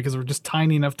bought because they were just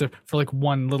tiny enough for like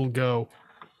one little go.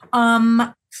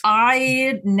 I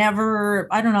don't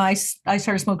know. I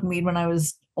started smoking weed when I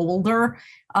was older.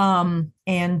 And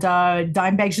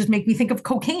dime bags just make me think of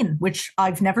cocaine, which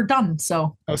I've never done.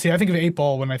 So. Oh, see, I think of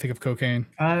 8-Ball when I think of cocaine.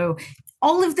 Oh,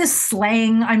 all of this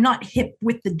slang. I'm not hip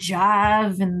with the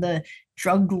jive and the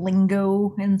drug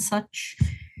lingo and such.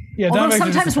 Yeah, although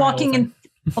sometimes walking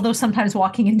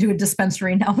into a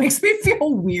dispensary now makes me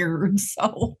feel weird.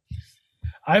 So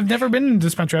I've never been in a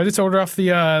dispensary. I just order off the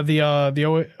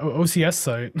OCS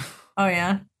site. Oh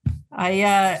yeah.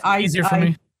 Easier for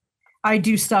me. I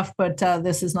do stuff, but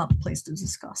this is not the place to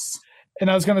discuss. And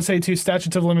I was going to say, too,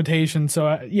 statute of limitations.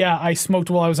 So, yeah, I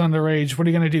smoked while I was underage. What are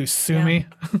you going to do? Sue me?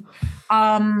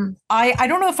 I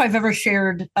don't know if I've ever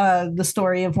shared the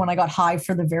story of when I got high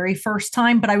for the very first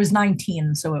time, but I was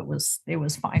 19, so it was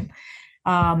fine.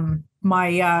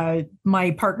 My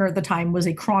partner at the time was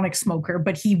a chronic smoker,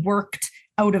 but he worked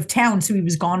out of town, so he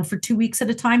was gone for 2 weeks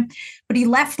at a time. But he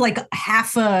left like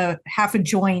half a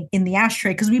joint in the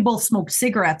ashtray because we both smoked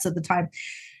cigarettes at the time.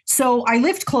 So I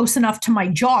lived close enough to my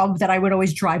job that I would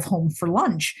always drive home for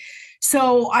lunch.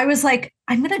 So I was like,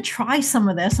 I'm going to try some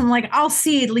of this. I'm like, I'll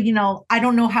see, I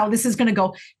don't know how this is going to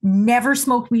go. Never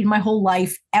smoked weed my whole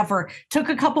life, ever. Took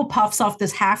a couple puffs off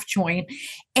this half joint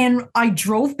and I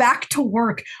drove back to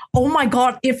work. Oh my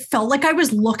God, it felt like I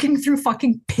was looking through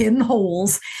fucking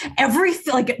pinholes,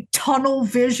 everything, like tunnel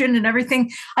vision and everything.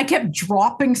 I kept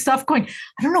dropping stuff going,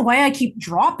 I don't know why I keep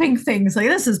dropping things. Like,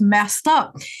 this is messed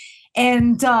up.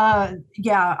 And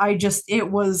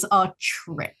it was a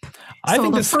trip. I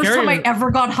think the first time I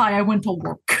ever got high, I went to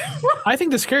work. I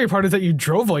think the scary part is that you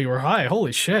drove while you were high.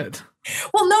 Holy shit.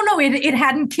 Well, no, it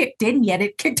hadn't kicked in yet.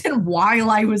 It kicked in while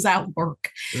I was at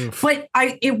work. Oof. But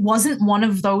it wasn't one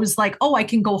of those like, oh, I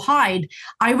can go hide.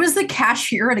 I was the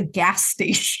cashier at a gas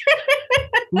station.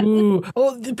 Ooh.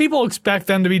 Well, people expect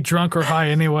them to be drunk or high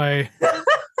anyway.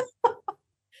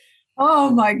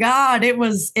 Oh my God.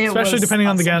 Especially depending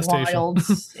on the gas station.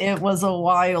 It was a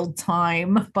wild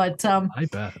time, but I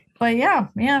bet. But yeah.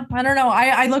 I don't know.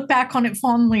 I look back on it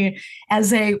fondly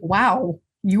as wow,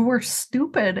 you were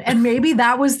stupid. And maybe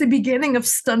that was the beginning of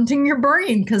stunting your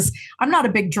brain, because I'm not a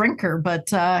big drinker,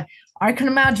 but I can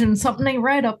imagine something ain't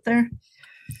right up there.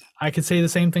 I could say the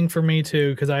same thing for me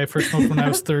too, because I first smoked when I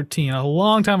was 13. A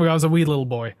long time ago. I was a wee little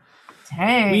boy.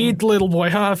 Dang. Weed little boy,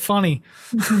 funny.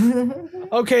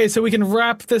 Okay, so we can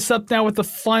wrap this up now with the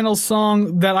final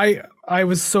song that I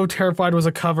was so terrified was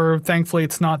a cover. Thankfully,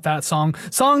 it's not that song.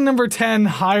 Song number 10,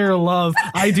 Higher Love.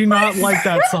 I do not like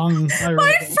that song.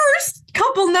 My first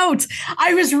couple notes,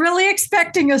 I was really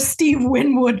expecting a Steve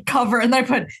Winwood cover, and I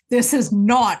put, this is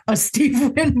not a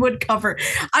Steve Winwood cover.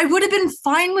 I would have been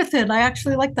fine with it. I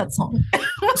actually like that song.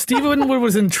 Steve Winwood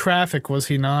was in Traffic, was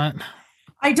he not?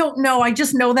 I don't know. I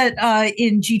just know that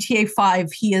in GTA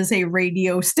 5, he is a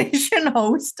radio station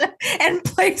host and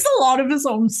plays a lot of his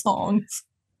own songs.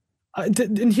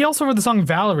 And he also wrote the song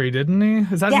Valerie, didn't he?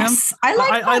 Is that him? Yes,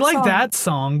 I like that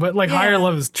song, but Higher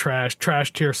Love is trash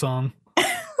tier song.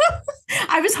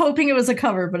 I was hoping it was a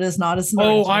cover, but it's not. It's not.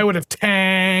 Oh, I would have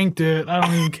tanked it. I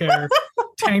don't even care.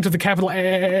 Tanked with a capital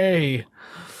A.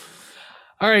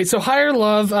 All right, so Higher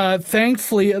Love,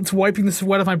 thankfully, it's wiping the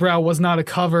sweat off my brow, was not a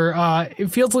cover. It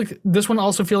feels like this one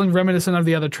also feeling reminiscent of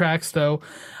the other tracks, though.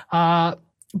 But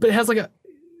it has like a...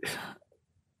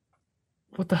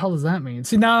 What the hell does that mean?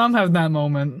 See, now I'm having that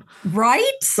moment.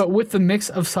 Right? But with the mix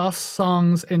of soft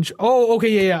songs and...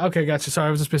 okay, yeah. Okay, gotcha. Sorry,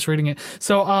 I was just misreading it.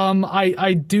 So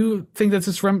I do think that this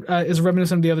is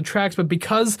reminiscent of the other tracks, but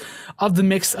because of the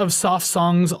mix of soft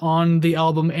songs on the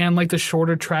album and like the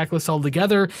shorter track list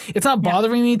altogether, it's not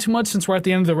bothering me too much since we're at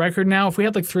the end of the record now. If we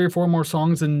had like 3 or 4 more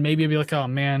songs, then maybe I'd be like, oh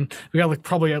man, we got like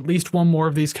probably at least one more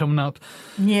of these coming up.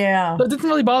 Yeah. But it didn't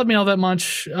really bother me all that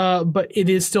much, but it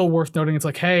is still worth noting. It's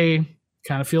like, hey...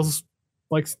 kind of feels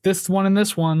like this one and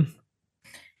this one.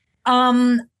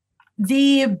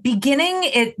 The beginning,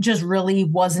 it just really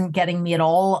wasn't getting me at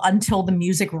all until the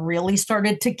music really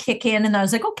started to kick in. And I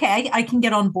was like, okay, I can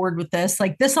get on board with this.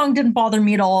 Like, this song didn't bother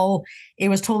me at all. It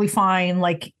was totally fine.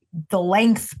 Like, the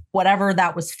length, whatever,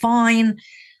 that was fine.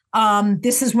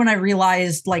 This is when I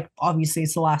realized, like, obviously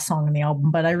it's the last song on the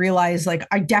album, but I realized, like,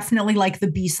 I definitely like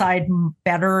the B-side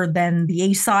better than the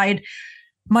A-side.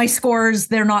 My scores,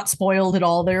 they're not spoiled at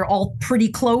all. They're all pretty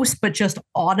close, but just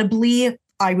audibly,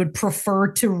 I would prefer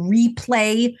to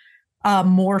replay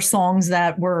more songs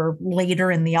that were later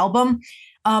in the album.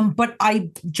 But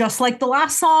I just like the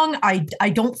last song. I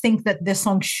don't think that this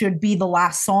song should be the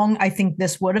last song. I think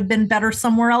this would have been better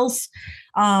somewhere else.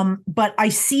 But I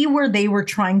see where they were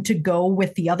trying to go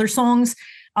with the other songs.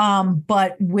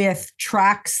 But with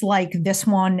tracks like this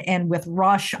one and with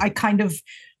Rush, I kind of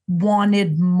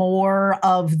wanted more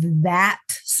of that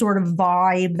sort of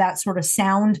vibe, that sort of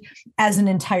sound as an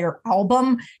entire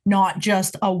album, not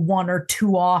just a 1 or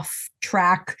 2 off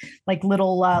track, like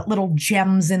little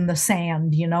gems in the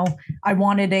sand, you know? I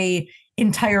wanted a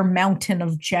entire mountain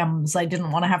of gems. I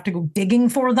didn't want to have to go digging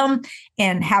for them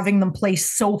and having them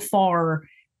placed so far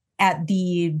at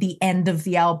the end of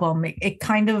the album. It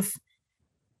kind of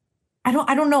I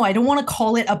don't know. I don't want to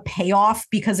call it a payoff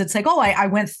because it's like, oh, I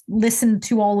went listened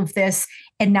to all of this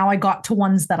and now I got to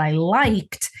ones that I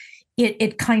liked.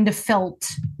 It kind of felt,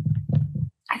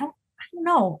 I don't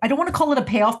know. I don't want to call it a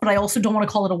payoff, but I also don't want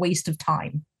to call it a waste of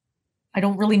time. I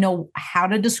don't really know how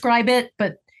to describe it,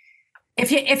 but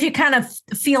if you kind of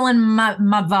feeling my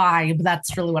vibe,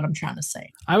 that's really what I'm trying to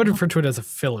say. I would refer to it as a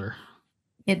filler.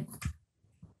 It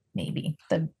maybe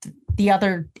the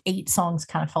other 8 songs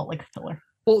kind of felt like a filler.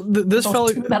 Well, this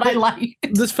felt like that I like.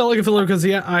 This felt like a filler because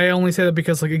I only say that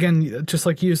because, like, again, just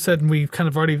like you said, and we've kind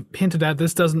of already hinted at,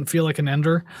 this doesn't feel like an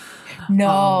ender.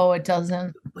 No, it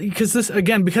doesn't. Because this,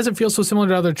 again, because it feels so similar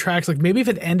to other tracks, like maybe if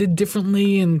it ended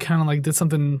differently and kind of like did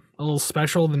something a little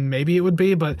special, then maybe it would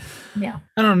be. But yeah,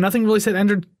 I don't know. Nothing really said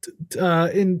ender.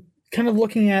 In kind of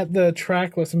looking at the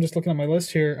track list, I'm just looking at my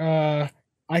list here.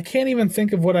 I can't even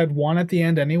think of what I'd want at the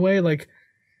end anyway. Like,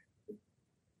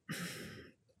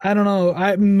 I don't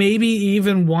know. Maybe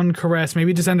even one caress.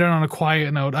 Maybe just ended on a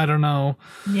quiet note. I don't know.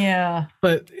 Yeah.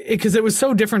 But because it was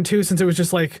so different too, since it was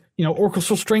just like,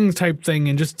 orchestral strings type thing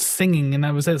and just singing, and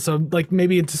that was it. So like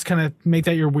maybe it just kind of make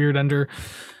that your weird ender.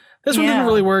 This one didn't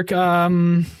really work.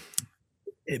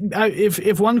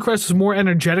 If one caress was more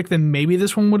energetic, then maybe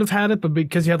this one would have had it. But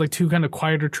because you had like 2 kind of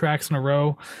quieter tracks in a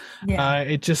row,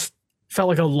 it just felt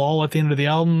like a lull at the end of the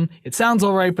album. It sounds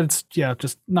all right, but it's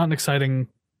just not an exciting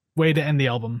way to end the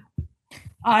album.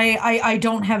 I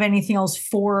don't have anything else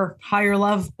for Higher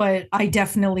Love, but I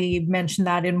definitely mentioned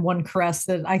that in One Caress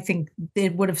that I think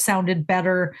it would have sounded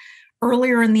better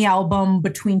earlier in the album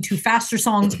between 2 faster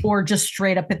songs or just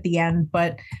straight up at the end.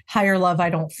 But Higher Love, I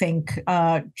don't think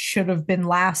should have been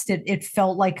last. It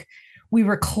felt like we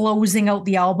were closing out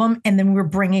the album and then we were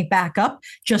bringing it back up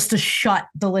just to shut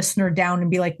the listener down and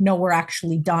be like, no, we're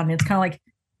actually done. It's kind of like,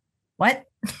 what?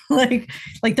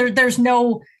 like there's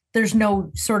no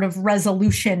sort of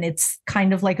resolution. It's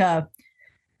kind of like a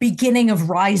beginning of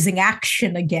rising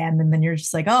action again. And then you're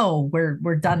just like, oh,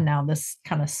 we're done now. This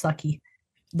kind of sucky.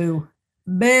 Boo.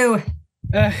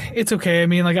 It's okay. I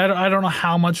mean, like, I don't know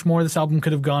how much more this album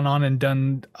could have gone on and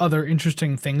done other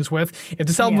interesting things with. If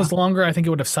this album was longer, I think it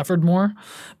would have suffered more.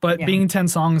 But being 10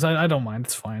 songs, I don't mind.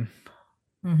 It's fine.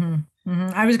 Mm-hmm. Mm-hmm.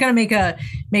 I was gonna make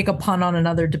a pun on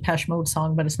another Depeche Mode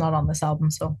song, but it's not on this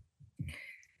album, so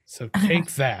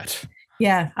take that.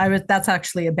 Yeah, that's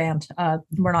actually a band.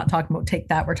 We're not talking about Take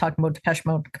That. We're talking about Depeche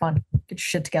Mode. Come on, get your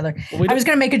shit together. I was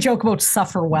going to make a joke about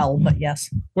Suffer Well, but yes.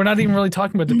 We're not even really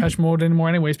talking about Depeche Mode anymore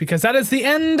anyways, because that is the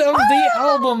end of the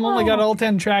album. Oh my God, all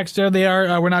 10 tracks. There they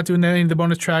are. We're not doing any of the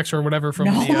bonus tracks or whatever from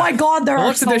oh my God, there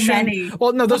are so many.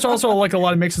 Well, no, there's also like a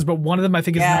lot of mixes, but one of them I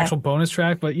think is an actual bonus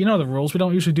track. But you know the rules. We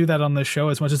don't usually do that on this show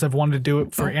as much as I've wanted to do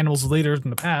it for Animals Leaders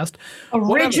in the past.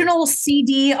 Original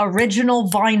CD, original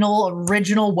vinyl,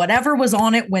 original whatever was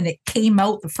on it when it came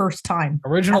out the first time.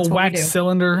 Original wax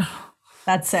cylinder.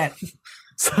 That's it.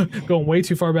 So, going way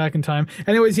too far back in time.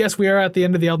 Anyways, yes, we are at the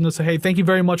end of the album. So, hey, thank you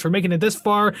very much for making it this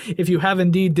far. If you have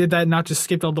indeed did that, not just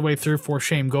skipped all the way through, for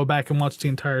shame, go back and watch the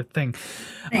entire thing.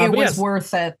 It was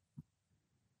worth it.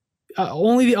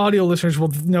 Only the audio listeners will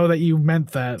know that you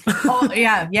meant that. Oh,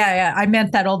 yeah. I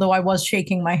meant that, although I was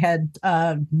shaking my head.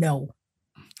 No.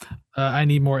 I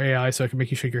need more AI so I can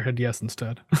make you shake your head yes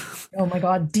instead. Oh my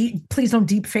God. Please don't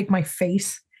deep fake my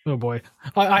face. Oh boy.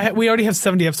 We already have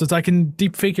 70 episodes. I can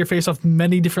deep fake your face off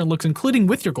many different looks, including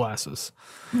with your glasses.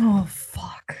 Oh,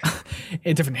 fuck.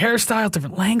 A different hairstyle,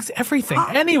 different lengths, everything.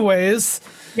 Anyways.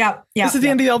 Yeah. This is the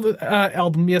end of the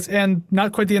album, yes, and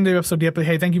not quite the end of the episode yet, but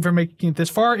hey, thank you for making it this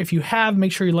far. If you have,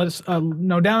 make sure you let us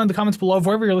know down in the comments below of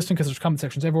wherever you're listening, because there's comment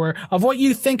sections everywhere, of what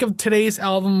you think of today's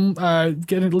album,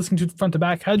 listening to front to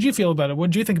back. How did you feel about it?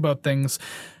 What did you think about things?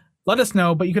 Let us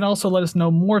know, but you can also let us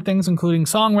know more things, including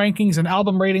song rankings and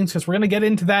album ratings, because we're going to get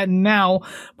into that now.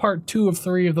 Part 2 of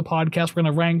 3 of the podcast. We're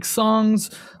going to rank songs.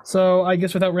 So I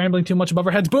guess without rambling too much above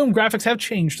our heads, boom, graphics have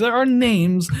changed. There are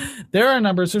names. There are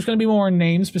numbers. There's going to be more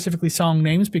names, specifically song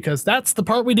names, because that's the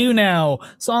part we do now.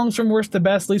 Songs from worst to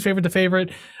best, least favorite to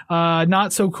favorite,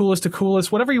 not so coolest to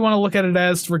coolest, whatever you want to look at it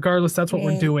as. Regardless, that's what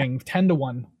we're doing.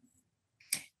 10-1.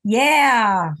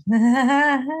 Yeah.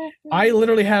 I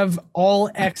literally have all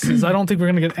X's. I don't think we're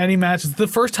going to get any matches. The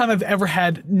first time I've ever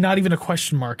had not even a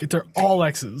question mark. They're all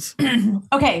X's.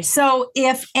 Okay, so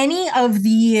if any of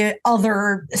the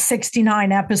other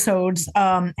 69 episodes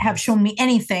have shown me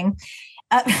anything,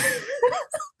 I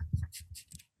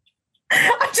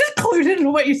just clued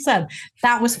into what you said.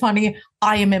 That was funny.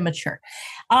 I am immature.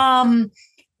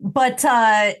 But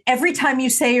every time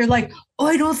you say you're like, oh,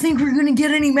 I don't think we're going to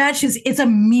get any matches, it's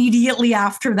immediately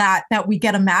after that we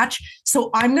get a match.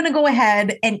 So I'm going to go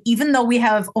ahead, and even though we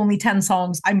have only 10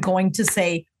 songs, I'm going to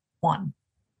say 1.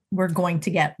 we're going to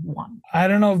get one. I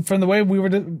don't know. From the way we were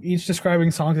each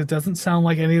describing songs, it doesn't sound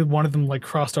like any one of them like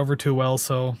crossed over too well.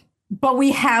 So, but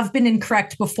we have been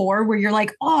incorrect before, where you're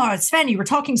like, "Oh, Sven, you were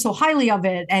talking so highly of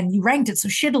it, and you ranked it so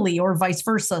shittily," or vice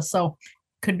versa. So,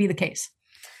 could be the case.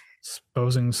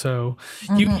 Supposing so.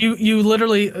 You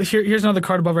literally here's another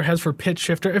card above our heads for Pitch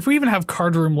Shifter. If we even have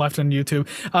card room left on YouTube,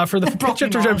 for the Pitch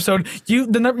Shifter episode,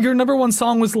 your number one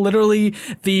song was literally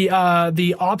the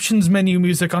options menu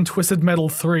music on Twisted Metal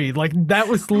 3. Like that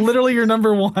was literally your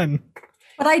number one.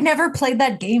 But I never played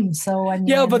that game, so I mean,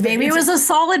 yeah, but maybe it was a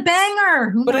solid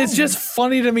banger. Who knows? It's just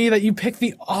funny to me that you pick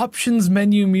the options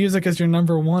menu music as your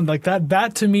number one. Like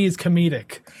that to me is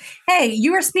comedic. Hey,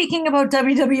 you were speaking about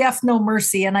WWF No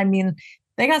Mercy, and I mean,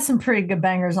 they got some pretty good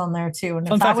bangers on there too. And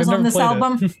if that was on this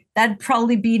album, that'd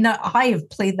probably be I have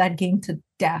played that game to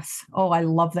death. Oh, I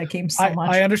love that game so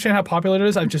much. I understand how popular it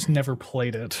is. I've just never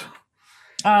played it.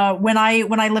 When I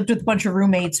lived with a bunch of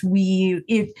roommates,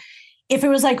 if it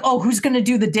was like, oh, who's going to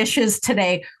do the dishes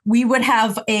today? We would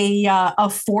have a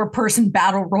 4-person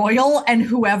battle royal, and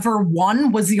whoever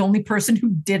won was the only person who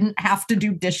didn't have to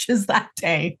do dishes that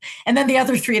day. And then the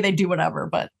other 3, they do whatever.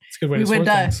 But it's a good way to sort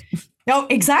things. No,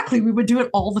 exactly. We would do it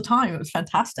all the time. It was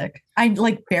fantastic. I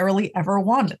barely ever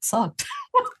won. It sucked.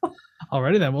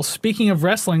 Alrighty then. Well, speaking of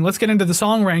wrestling, let's get into the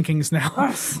song rankings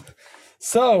now.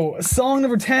 So, song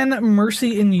number 10,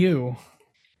 Mercy in You.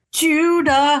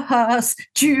 Judas.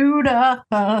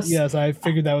 Yes, I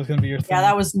figured that was going to be your thing. Yeah,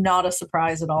 that was not a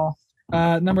surprise at all.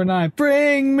 Number 9,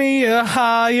 Bring Me a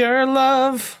Higher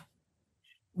Love.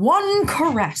 One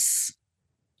Caress.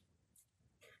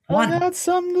 I got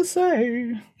something to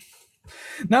say.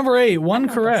 Number 8, One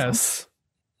Caress.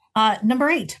 Number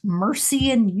 8,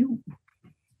 Mercy in You.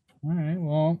 All right,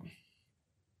 well,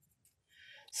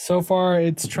 so far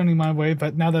it's trending my way,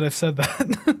 but now that I've said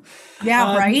that.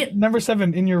 Yeah, right? Number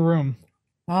 7, In Your Room.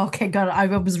 Okay, good. I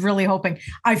was really hoping.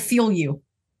 I Feel You.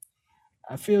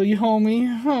 I feel you, homie.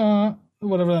 Huh.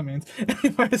 Whatever that means.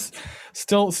 Anyways,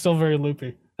 still very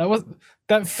loopy.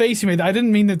 That face you made. I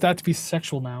didn't mean that to be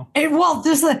sexual now.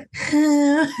 There's at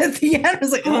the end. I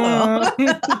was like, oh,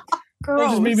 gross. That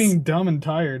was just me being dumb and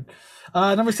tired.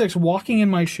 Number 6, Walking in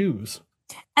My Shoes.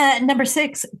 Number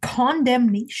 6,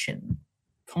 Condemnation.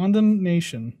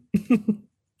 Condemnation.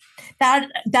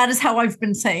 That is how I've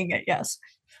been saying it. Yes.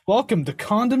 Welcome to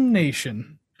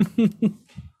Condemnation.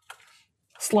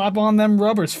 Slap on them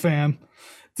rubbers, fam.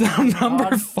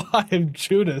 Number 5,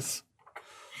 Judas.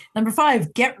 Number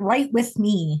 5, Get Right With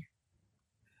Me.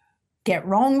 Get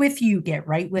wrong with you. Get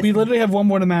right with me. We literally have one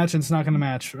more to match, and it's not going to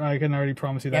match. I can already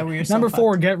promise you that. Yeah, Number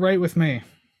 4, Get Right With Me.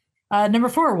 Number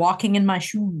 4, Walking in My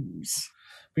Shoes.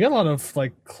 We got a lot of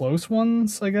close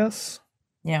ones, I guess.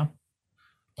 Yeah.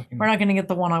 We're not going to get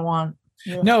the one I want.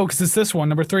 Ugh. No, because it's this one.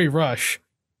 Number 3, Rush.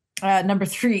 Number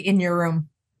 3, In Your Room.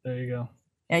 There you go.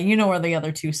 Yeah, you know where the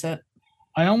other 2 sit.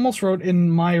 I almost wrote In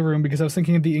My Room because I was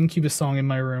thinking of the Incubus song In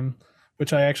My Room,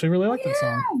 which I actually really like that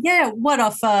song. Yeah, what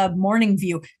off Morning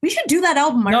View? We should do that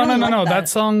album. No. That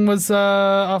song was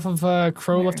off of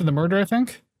Crow Left of the Murder, I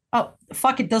think. Oh,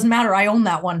 fuck, it doesn't matter. I own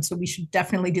that one, so we should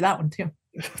definitely do that one too.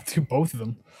 Do both of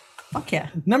them. Fuck yeah.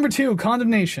 Number 2,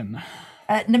 Condemnation.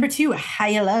 Number 2,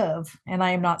 Higher Love, and I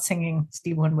am not singing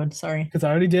Steve Winwood. Sorry, because I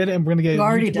already did, and we're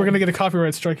gonna get a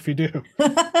copyright strike if you do.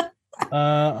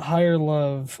 Higher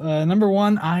Love. Number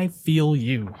 1, I Feel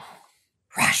You.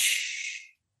 Rush.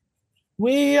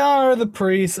 We are the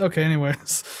priests. Okay,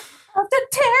 anyways. Of the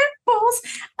temples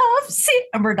of sin.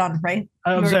 And we're done, right?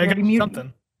 I was saying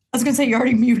something. I was gonna say you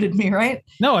already muted me, right?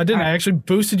 No, I didn't. Right. I actually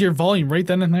boosted your volume right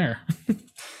then and there.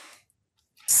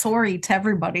 Sorry to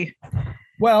everybody.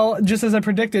 Well, just as I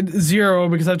predicted, 0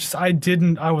 because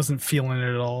I wasn't feeling it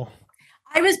at all.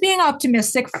 I was being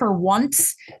optimistic for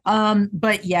once.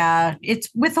 But yeah, it's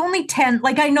with only 10.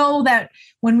 I know that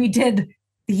when we did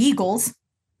the Eagles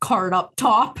card up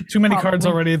top. Too many cards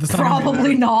already at the time.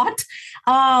 Probably not.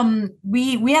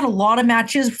 We had a lot of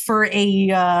matches for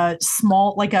a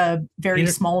small, a very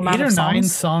small amount of songs. 8 or 9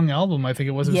 song album, I think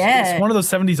it was. Yeah. It's one of those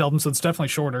 70s albums, so it's definitely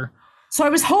shorter. So I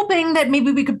was hoping that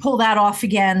maybe we could pull that off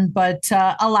again, but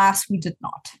alas, we did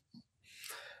not.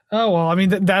 Oh, well, I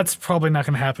mean, that's probably not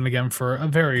going to happen again for a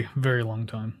very, very long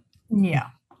time. Yeah.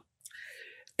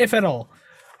 If at all.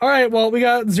 All right, well, we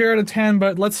got 0 to 10,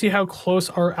 but let's see how close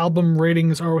our album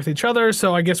ratings are with each other.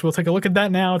 So I guess we'll take a look at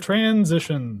that now.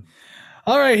 Transition.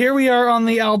 All right, here we are on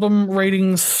the album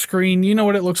ratings screen. You know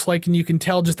what it looks like, and you can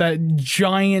tell just that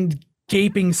giant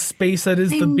gaping space that is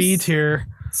the B tier.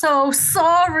 So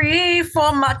sorry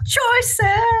for my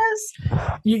choices.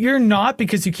 You're not,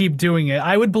 because you keep doing it.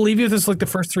 I would believe you if this was the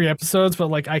first 3 episodes, but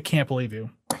I can't believe you.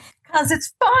 Because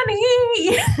it's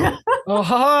funny. Oh,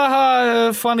 ha, ha,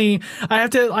 ha, funny.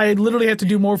 I literally have to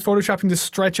do more photoshopping to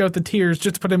stretch out the tiers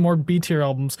just to put in more B tier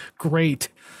albums. Great.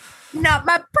 Not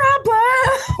my problem.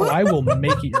 Oh, I will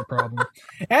make it your problem.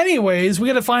 Anyways, we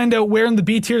got to find out where in the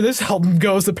B tier this album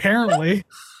goes, apparently.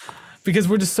 Because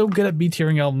we're just so good at B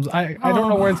tiering albums. I don't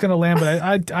know where it's going to land,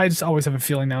 but I just always have a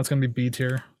feeling now it's going to be B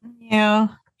tier. Yeah.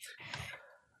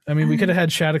 I mean, we could have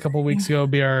had Shad a couple weeks ago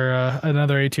be our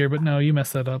another A tier, but no, you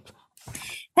messed that up.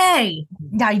 Hey,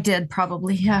 I did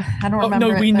probably. Yeah, I don't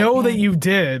remember. No, we know that you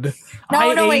did.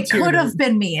 No, it could have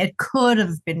been me. It could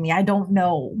have been me. I don't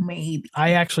know. Maybe.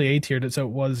 I actually A-tiered it, so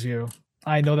it was you.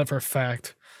 I know that for a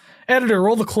fact. Editor,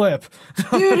 roll the clip.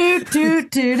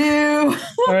 Do.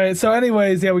 All right, so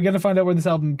anyways, yeah, we got to find out where this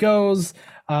album goes.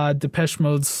 Depeche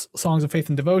Mode's Songs of Faith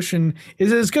and Devotion.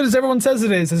 Is it as good as everyone says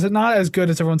it is? Is it not as good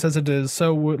as everyone says it is?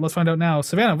 So let's find out now.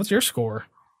 Savannah, what's your score?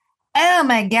 Oh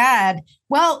my God.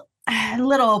 Well,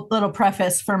 little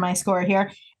preface for my score here.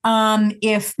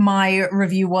 If my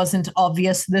review wasn't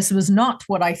obvious, this was not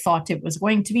what I thought it was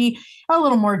going to be. A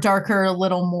little more darker, a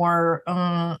little more,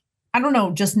 I don't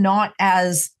know, just not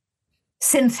as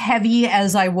synth heavy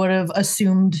as I would have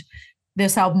assumed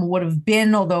this album would have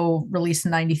been, although released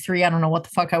in 93. I don't know what the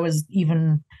fuck I was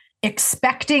even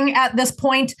expecting at this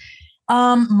point.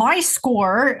 My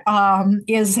score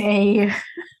is a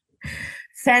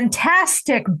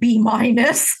fantastic B-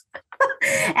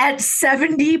 at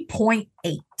 70.8.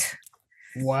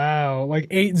 Wow, like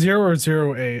 80 or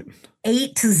 08? 80.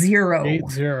 80.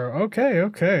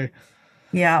 Okay.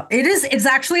 Yeah, it's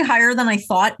actually higher than I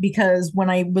thought, because when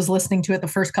I was listening to it the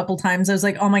first couple times, I was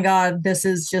like, oh my God, this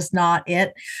is just not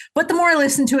it. But the more I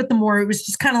listened to it, the more it was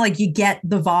just kind of like you get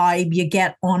the vibe, you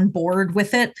get on board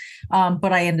with it.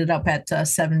 But I ended up at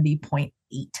 70.80.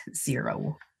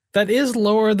 That is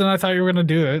lower than I thought you were going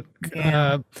to do it.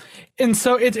 Yeah. And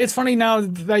so it's funny now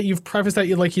that you've prefaced that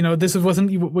this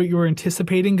wasn't what you were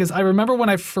anticipating. Because I remember when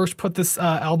I first put this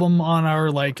album on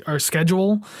our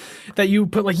schedule, that you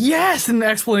put yes and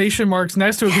exclamation marks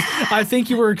next to it. 'Cause I think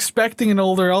you were expecting an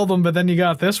older album, but then you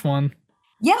got this one.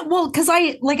 Yeah, well, because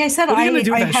like I said, what are you going to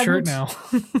do with that shirt now?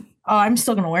 Oh, I'm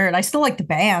still gonna wear it. I still like the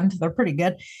band; they're pretty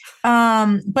good.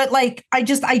 But I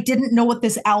didn't know what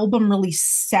this album really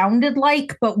sounded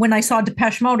like. But when I saw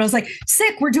Depeche Mode, I was like,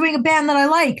 "Sick! We're doing a band that I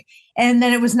like." And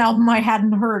then it was an album I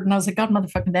hadn't heard, and I was like, "God,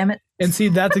 motherfucking damn it!" And see,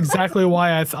 that's exactly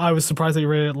why I was surprised that you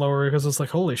rated it lower, because it's like,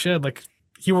 holy shit, like.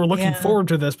 You were looking forward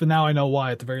to this, but now I know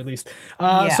why at the very least.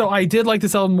 So I did like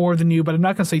this album more than you, but I'm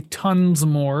not going to say tons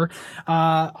more.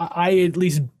 I at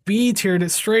least B-tiered it,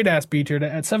 straight-ass B-tiered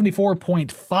it at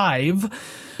 74.5.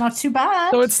 Not too bad.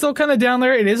 So it's still kind of down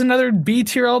there. It is another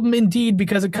B-tier album indeed,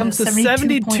 because it comes to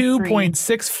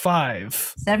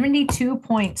 72.65.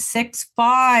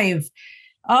 72.65.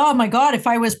 Oh my God, if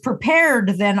I was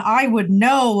prepared, then I would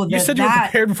know that. You said you were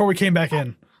prepared before we came back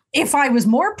in. If I was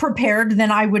more prepared,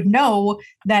 then I would know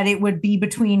that it would be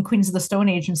between Queens of the Stone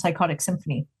Age and Psychotic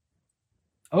Symphony.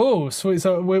 Oh, sweet.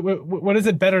 So what is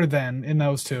it better than in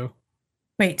those two?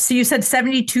 Wait, so you said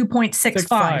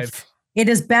 72.65. It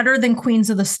is better than Queens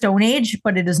of the Stone Age,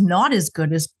 but it is not as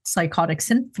good as Psychotic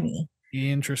Symphony.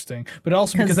 Interesting. But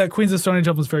also because that Queens of the Stone Age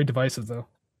album was very divisive, though.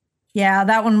 Yeah,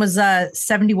 that one was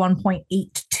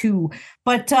 71.82.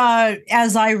 But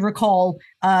as I recall,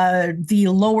 the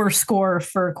lower score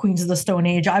for Queens of the Stone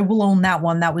Age, I will own that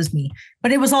one. That was me.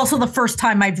 But it was also the first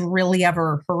time I've really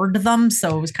ever heard them,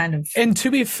 so it was kind of. And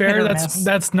to be fair,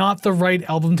 that's not the right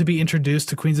album to be introduced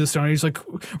to Queens of the Stone Age. Like,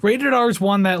 Rated R is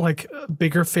one that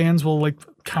bigger fans will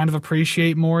kind of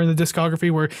appreciate more in the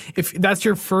discography, where if that's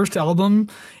your first album,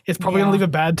 it's probably gonna leave a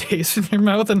bad taste in your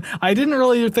mouth. And I didn't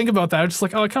really think about that. I was just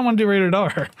like, oh, I kind of want to do Rated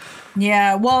R.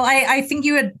 Yeah, well, I think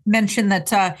you had mentioned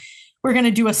that we're going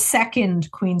to do a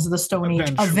second Queens of the Stone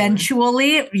Age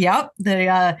eventually. Yep,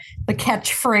 the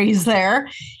catchphrase there.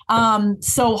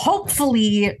 So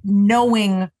hopefully,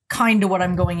 knowing kind of what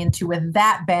I'm going into with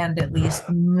that band, at least,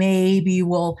 maybe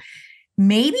we'll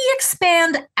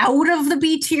expand out of the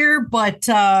B tier. But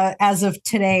as of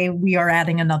today, we are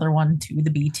adding another one to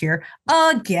the B tier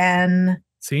again.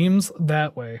 Seems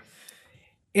that way.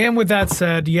 And with that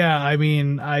said,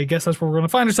 I guess that's where we're going to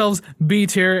find ourselves, B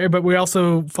tier, but we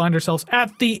also find ourselves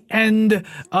at the end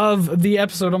of the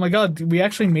episode. Oh my God, we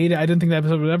actually made it. I didn't think the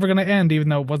episode was ever going to end, even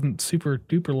though it wasn't super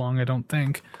duper long, I don't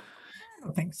think. I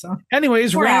don't think so.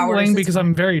 Anyways, 4 rambling hours, because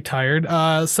I'm very tired.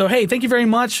 So, hey, thank you very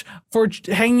much for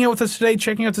hanging out with us today,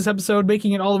 checking out this episode,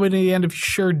 making it all the way to the end if you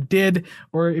sure did,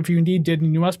 or if you indeed did,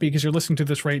 and you must be because you're listening to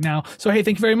this right now. So, hey,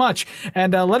 thank you very much.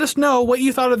 And let us know what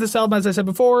you thought of this album, as I said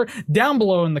before, down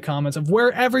below in the comments of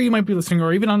wherever you might be listening,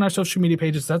 or even on our social media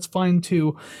pages. That's fine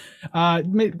too.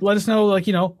 Let us know, like,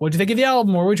 you know, what do you think of the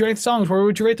album? Where would you rate the songs? Where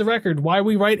would you rate the record? Why are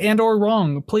we right and or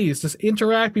wrong? Please, just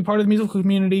interact, be part of the musical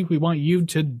community. We want you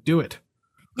to do it.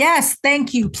 Yes,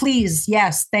 thank you. Please.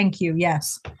 Yes, thank you.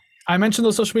 Yes. I mentioned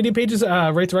those social media pages,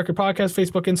 Rate the Record Podcast,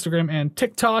 Facebook, Instagram, and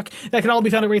TikTok. That can all be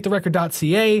found at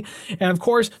ratetherecord.ca. And of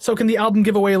course, so can the album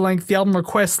giveaway link, the album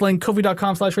request link,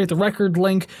 kofi.com/ratetherecord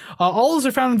link. All those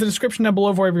are found in the description down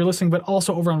below wherever you're listening, but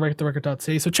also over on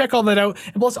ratetherecord.ca. So check all that out.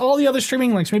 And plus all the other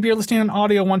streaming links. Maybe you're listening on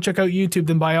audio and want to check out YouTube,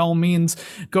 then by all means,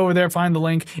 go over there, find the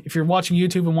link. If you're watching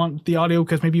YouTube and want the audio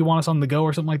because maybe you want us on the go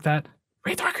or something like that,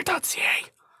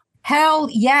 ratetherecord.ca. Hell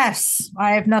yes.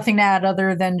 I have nothing to add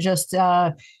other than just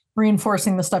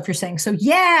reinforcing the stuff you're saying. So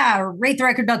yeah,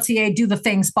 ratetherecord.ca, do the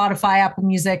thing, Spotify, Apple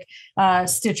Music,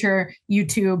 Stitcher,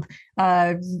 YouTube,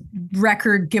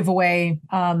 record giveaway,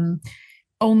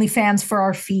 OnlyFans for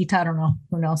our feet. I don't know.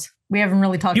 Who knows? We haven't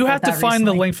really talked about that. You have to find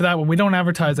the link for that one. We don't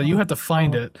advertise that. You have to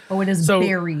find it. Oh, it is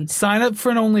buried. Sign up for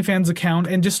an OnlyFans account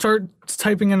and just start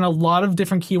typing in a lot of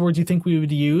different keywords you think we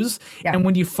would use. Yeah. And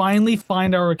when you finally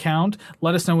find our account,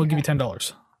 let us know. We'll give you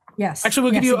 $10. Yes.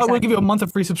 Actually, we'll give you a month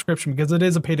of free subscription because it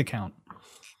is a paid account.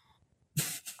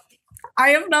 I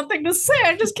have nothing to say.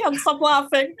 I just can't stop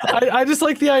laughing. I just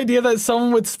like the idea that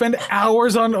someone would spend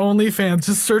hours on OnlyFans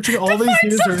just searching all these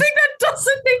users. Something that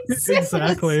doesn't exist.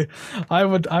 Exactly. I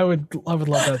would love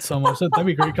that so much. That'd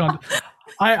be great content.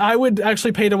 I would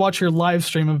actually pay to watch your live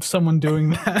stream of someone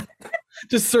doing that.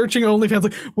 Just searching OnlyFans,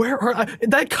 like, where are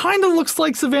that kind of looks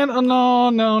like Savannah. Oh,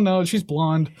 no, she's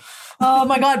blonde. Oh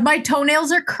my God, my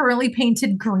toenails are currently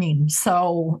painted green.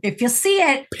 So if you see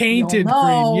it, painted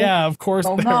green, yeah, of course.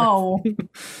 No.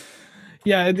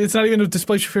 Yeah, it's not even a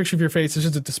display picture of your face; it's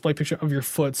just a display picture of your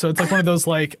foot. So it's like one of those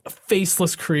like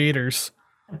faceless creators.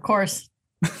 Of course.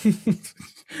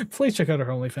 Please check out our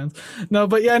OnlyFans. No,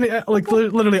 but yeah, like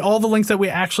literally all the links that we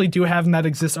actually do have and that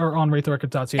exist are on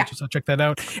ratetherecord.ca, yeah. So check that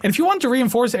out. And if you want to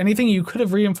reinforce anything, you could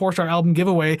have reinforced our album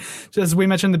giveaway. Just as we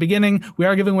mentioned in the beginning, we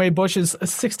are giving away Bush's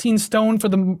 16 Stone for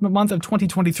the month of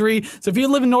 2023. So if you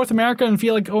live in North America and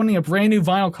feel like owning a brand new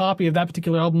vinyl copy of that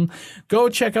particular album, go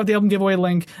check out the album giveaway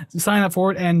link, sign up for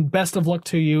it, and best of luck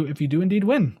to you if you do indeed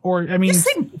win. Or, I mean, if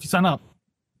you sign up.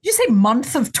 Did you say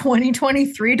month of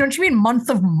 2023? Don't you mean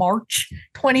month of March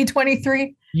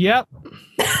 2023? Yep.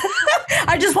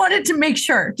 I just wanted to make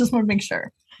sure.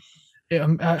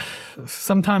 Yeah,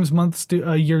 sometimes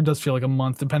a year does feel like a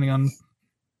month, depending on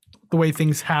the way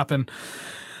things happen.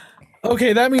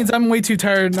 Okay, that means I'm way too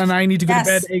tired and I need to go to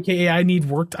bed, aka I need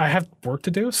work. I have work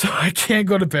to do, so I can't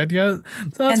go to bed yet.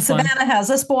 So and Savannah has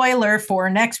a spoiler for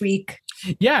next week.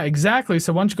 Yeah, exactly.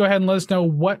 So why don't you go ahead and let us know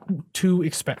what to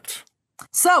expect.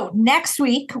 So next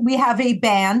week, we have a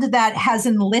band that has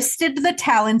enlisted the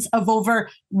talents of over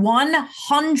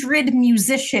 100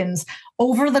 musicians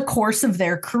over the course of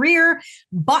their career,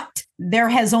 but there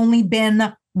has only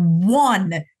been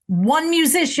one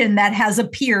musician that has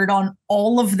appeared on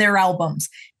all of their albums,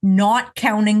 not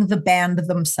counting the band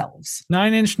themselves.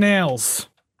 9 Inch Nails.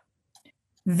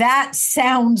 That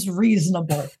sounds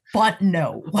reasonable, but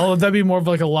no. Oh, that'd be more of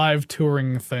like a live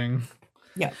touring thing.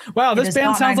 Yeah. Wow, this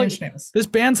band sounds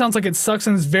like it sucks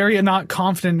and is very not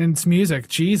confident in its music.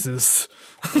 Jesus.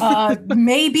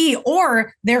 Maybe,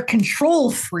 or they're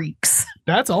control freaks.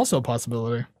 That's also a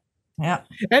possibility. Yeah.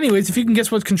 Anyways, if you can guess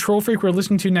what control freak we're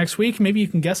listening to next week, maybe you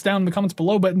can guess down in the comments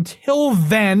below. But until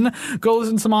then, go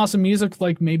listen to some awesome music.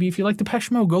 Like maybe if you like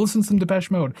Depeche Mode, go listen to some Depeche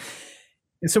Mode.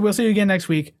 And so we'll see you again next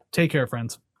week. Take care,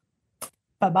 friends.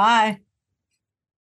 Bye-bye.